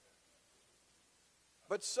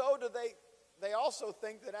 But so do they also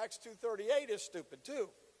think that Acts 2:38 is stupid too.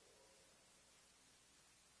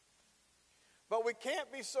 But we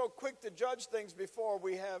can't be so quick to judge things before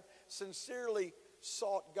we have sincerely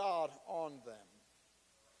sought God on them.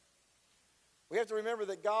 We have to remember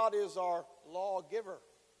that God is our lawgiver.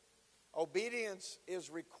 Obedience is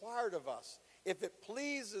required of us. If it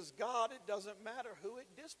pleases God, it doesn't matter who it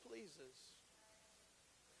displeases.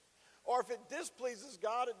 Or if it displeases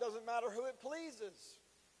God, it doesn't matter who it pleases.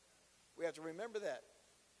 We have to remember that.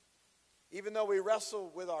 Even though we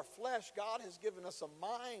wrestle with our flesh, God has given us a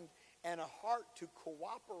mind and a heart to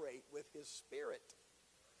cooperate with His Spirit.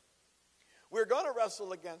 We're going to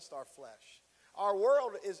wrestle against our flesh. Our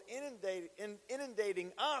world is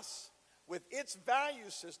inundating us with its value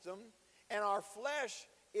system, and our flesh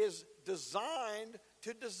is designed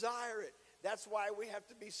to desire it. That's why we have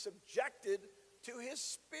to be subjected to His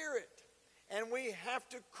Spirit. And we have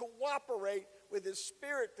to cooperate with His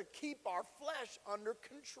Spirit to keep our flesh under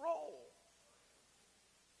control.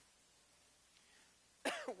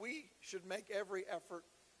 We should make every effort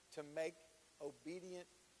to make obedient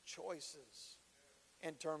choices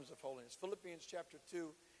in terms of holiness. Philippians chapter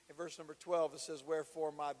 2 and verse number 12, it says,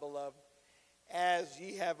 "Wherefore, my beloved, as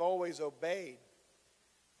ye have always obeyed,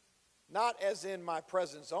 not as in my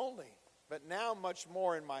presence only, but now much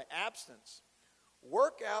more in my absence,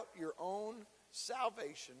 work out your own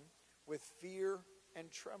salvation with fear and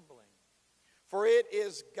trembling. For it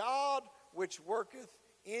is God which worketh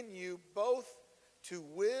in you both to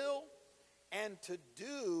will and to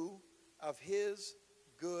do of His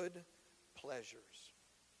good pleasures.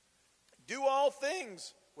 Do all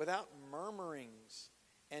things without murmurings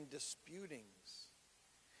and disputings,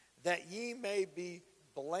 that ye may be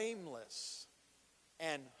blameless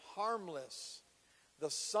and harmless,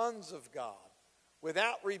 the sons of God,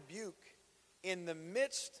 without rebuke, in the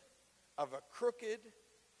midst of a crooked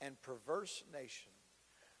and perverse nation,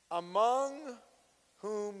 among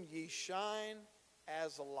whom ye shine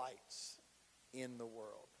as lights in the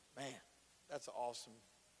world." Man, that's an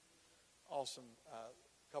awesome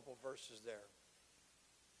couple verses there.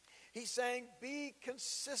 He's saying, be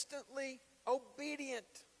consistently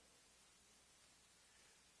obedient.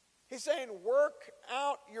 He's saying, work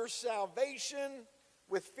out your salvation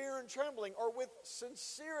with fear and trembling, or with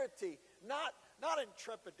sincerity, not in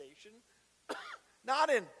trepidation, not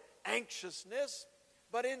in anxiousness,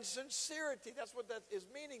 but in sincerity. That's what that is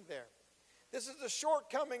meaning there. This is the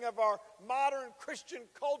shortcoming of our modern Christian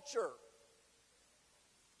culture,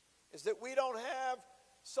 is that we don't have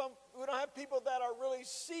people that are really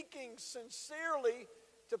seeking sincerely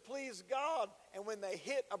to please God. And when they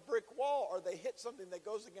hit a brick wall, or they hit something that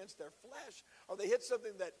goes against their flesh, or they hit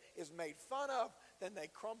something that is made fun of, then they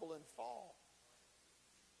crumble and fall.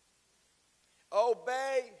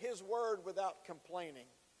 Obey his word without complaining.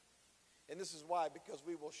 And this is why, because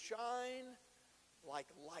we will shine like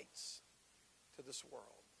lights to this world.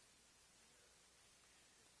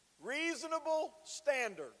 Reasonable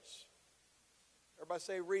standards. Everybody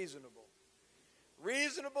say reasonable.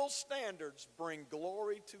 Reasonable standards bring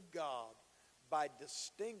glory to God by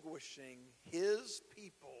distinguishing his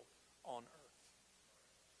people on earth.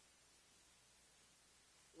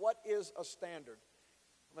 What is a standard?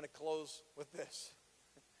 I'm going to close with this.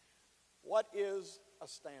 What is a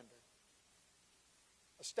standard?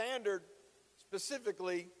 A standard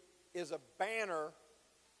specifically is a banner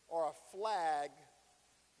or a flag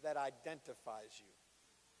that identifies you.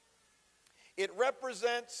 It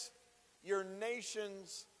represents your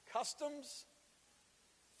nation's customs,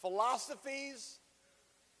 philosophies,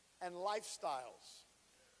 and lifestyles.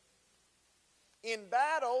 In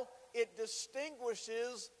battle, it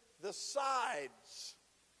distinguishes the sides.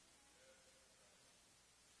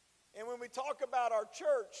 And when we talk about our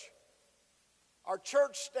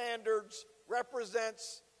church standards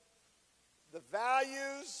represents the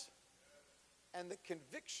values and the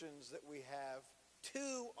convictions that we have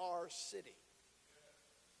to our city.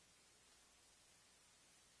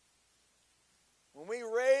 When we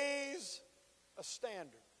raise a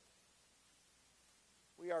standard,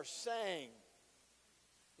 we are saying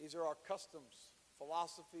these are our customs,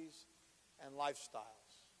 philosophies, and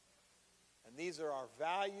lifestyles. And these are our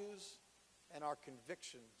values and our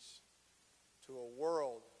convictions to a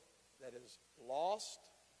world that is lost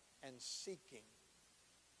and seeking.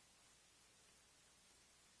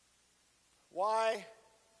 Why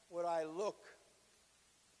would I look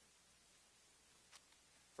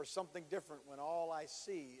for something different when all I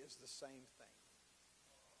see is the same thing?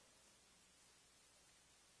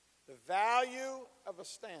 The value of a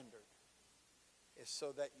standard is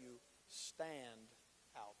so that you stand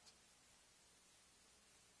out.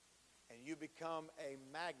 And you become a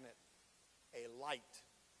magnet, a light,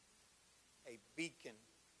 a beacon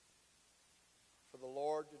for the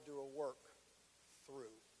Lord to do a work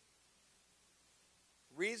through.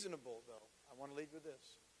 Reasonable, though, I want to leave with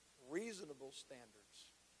this. Reasonable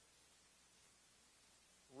standards.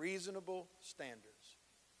 Reasonable standards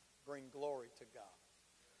bring glory to God.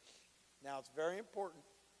 Now, it's very important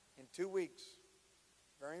in 2 weeks,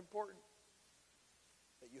 very important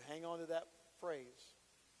that you hang on to that phrase.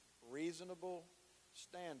 Reasonable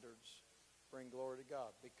standards bring glory to God,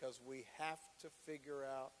 because we have to figure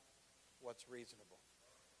out what's reasonable.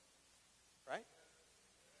 Right?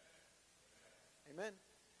 Amen.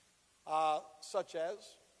 Such as,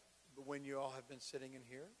 when you all have been sitting in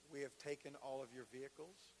here, we have taken all of your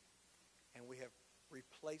vehicles and we have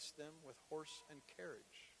replaced them with horse and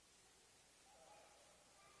carriage.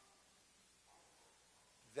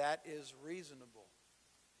 That is reasonable.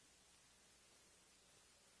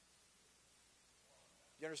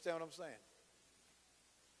 You understand what I'm saying?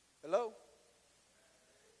 Hello?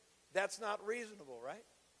 That's not reasonable, right?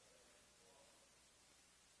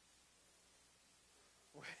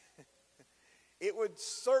 It would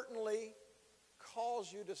certainly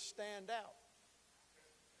cause you to stand out.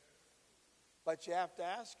 But you have to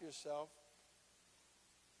ask yourself,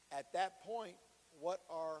 at that point, what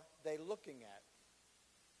are they looking at?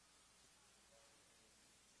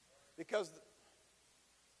 Because,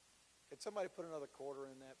 could somebody put another quarter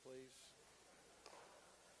in that, please?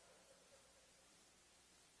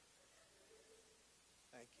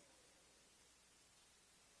 Thank you.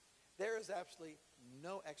 There is absolutely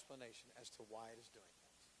no explanation as to why it is doing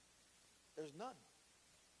that. There's none.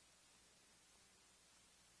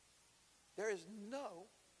 There is no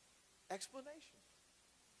explanation.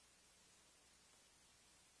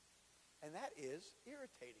 And that is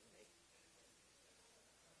irritating me.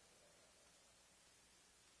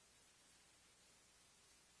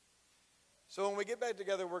 So when we get back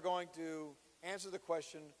together, we're going to answer the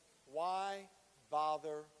question, why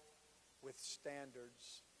bother with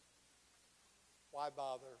standards? Why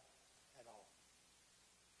bother at all?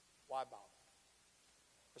 Why bother?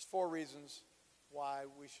 There's 4 reasons why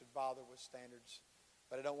we should bother with standards,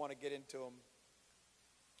 but I don't want to get into them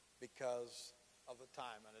because of the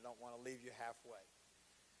time, and I don't want to leave you halfway.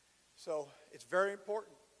 So it's very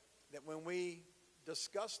important that when we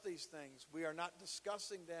discuss these things, we are not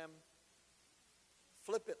discussing them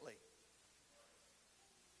flippantly.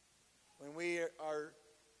 When we are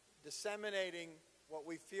disseminating what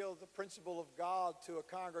we feel the principle of God to a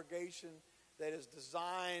congregation that is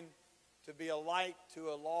designed to be a light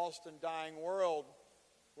to a lost and dying world,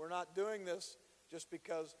 We're not doing this just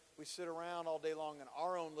because we sit around all day long in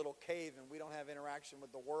our own little cave and we don't have interaction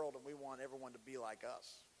with the world and we want everyone to be like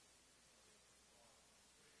us.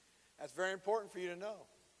 That's very important for you to know.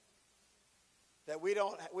 That we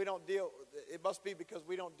don't deal, it must be because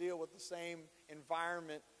we don't deal with the same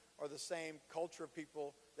environment or the same culture of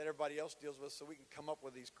people that everybody else deals with, so we can come up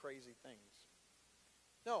with these crazy things.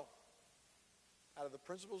 No. Out of the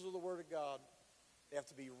principles of the Word of God, they have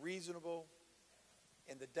to be reasonable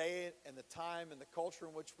in the day and the time and the culture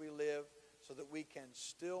in which we live, so that we can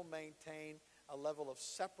still maintain a level of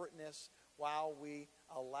separateness while we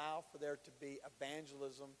allow for there to be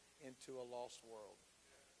evangelism into a lost world.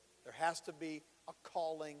 There has to be a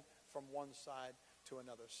calling from one side to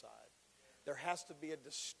another side. There has to be a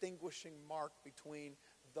distinguishing mark between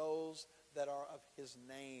those that are of His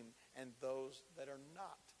name and those that are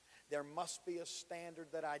not. There must be a standard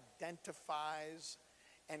that identifies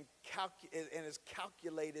and is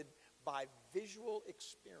calculated by visual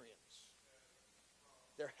experience.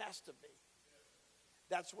 There has to be.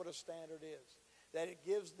 That's what a standard is. That it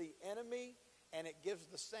gives the enemy and it gives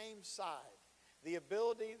the same side the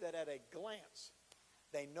ability that at a glance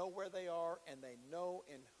they know where they are and they know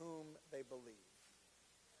in whom they believe.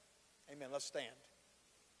 Amen. Let's stand.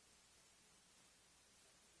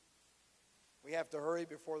 We have to hurry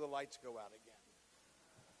before the lights go out again.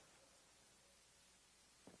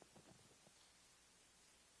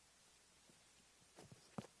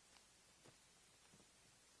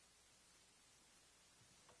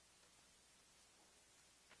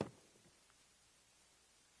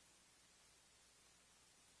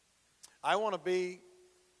 I want to be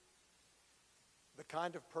the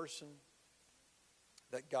kind of person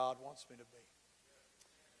that God wants me to be.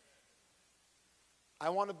 I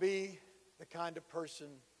want to be the kind of person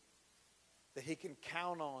that He can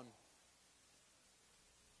count on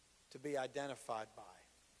to be identified by.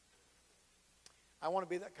 I want to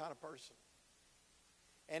be that kind of person.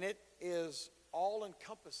 And it is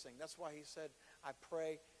all-encompassing. That's why He said, I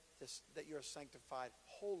pray that you're sanctified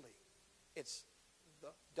holy. It's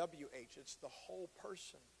the WH, it's the whole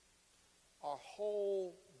person, our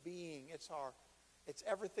whole being. It's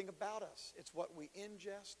everything about us. It's what we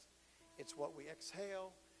ingest, it's what we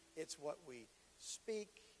exhale, it's what we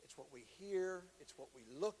speak, it's what we hear, it's what we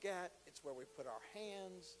look at, it's where we put our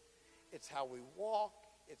hands, it's how we walk,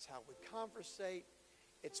 it's how we conversate,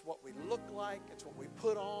 it's what we look like, it's what we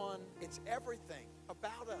put on, it's everything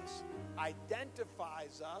about us.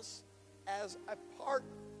 Identifies us as a part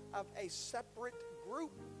of a separate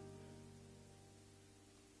group.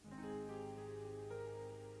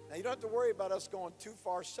 Now, you don't have to worry about us going too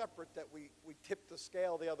far separate that we tip the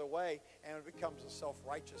scale the other way and it becomes a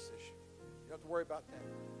self-righteous issue. You don't have to worry about that.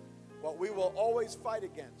 What we will always fight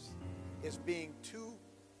against is being too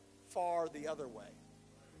far the other way,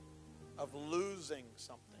 of losing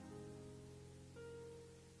something.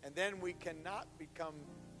 And then we cannot become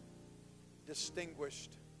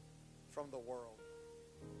distinguished from the world.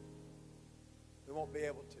 We won't be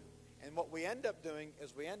able to. And what we end up doing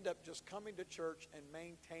is we end up just coming to church and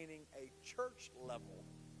maintaining a church level,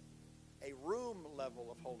 a room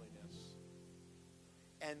level of holiness.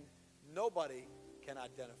 And nobody can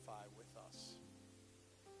identify with us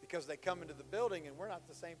because they come into the building and we're not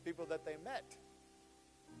the same people that they met.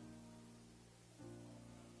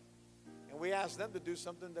 And we ask them to do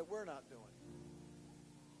something that we're not doing.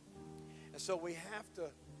 And so we have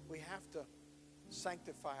to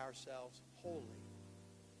sanctify ourselves wholly.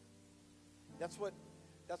 That's what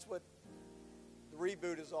the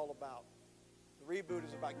reboot is all about. The reboot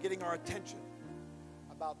is about getting our attention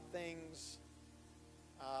about things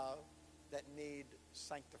that need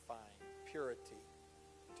sanctifying, purity,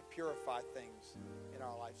 to purify things in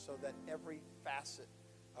our life so that every facet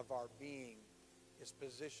of our being is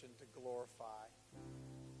positioned to glorify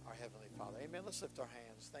our Heavenly Father. Amen. Let's lift our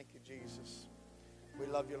hands. Thank you, Jesus. We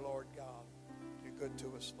love you, Lord God. You're good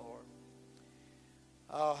to us, Lord.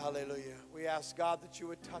 Oh, hallelujah. We ask, God, that you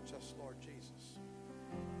would touch us, Lord Jesus.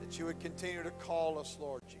 That you would continue to call us,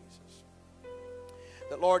 Lord Jesus.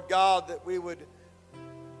 That, Lord God, that we would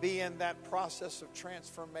be in that process of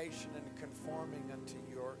transformation and conforming unto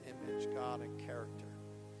your image, God, and character.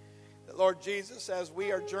 That, Lord Jesus, as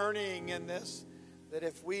we are journeying in this, that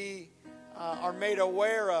if we are made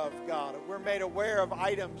aware of, God, we're made aware of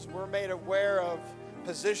items, we're made aware of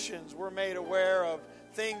positions, we're made aware of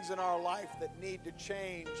things in our life that need to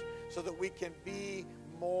change so that we can be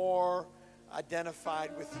more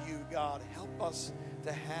identified with you, God. Help us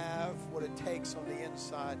to have what it takes on the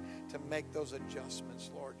inside to make those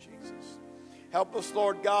adjustments, Lord Jesus. Help us,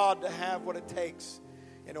 Lord God, to have what it takes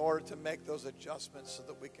in order to make those adjustments so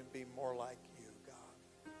that we can be more like you,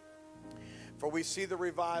 God. For we see the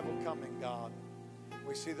revival coming, God.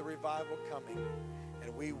 We see the revival coming.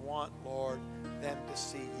 And we want, Lord, them to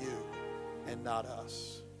see you and not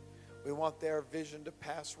us. We want their vision to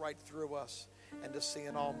pass right through us and to see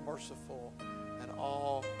an all merciful and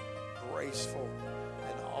all graceful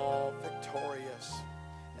and all victorious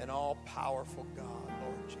and all powerful God,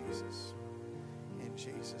 Lord Jesus. In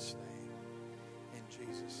Jesus' name. In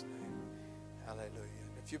Jesus' name. Hallelujah.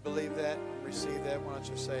 If you believe that, receive that, why don't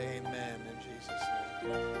you say amen in Jesus'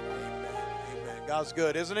 name. Amen. Amen. God's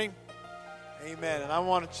good, isn't he? Amen. And I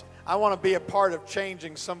want to be a part of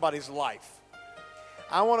changing somebody's life.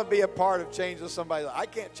 I want to be a part of changing somebody's life. I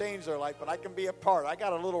can't change their life, but I can be a part. I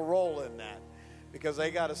got a little role in that because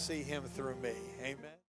they got to see him through me. Amen.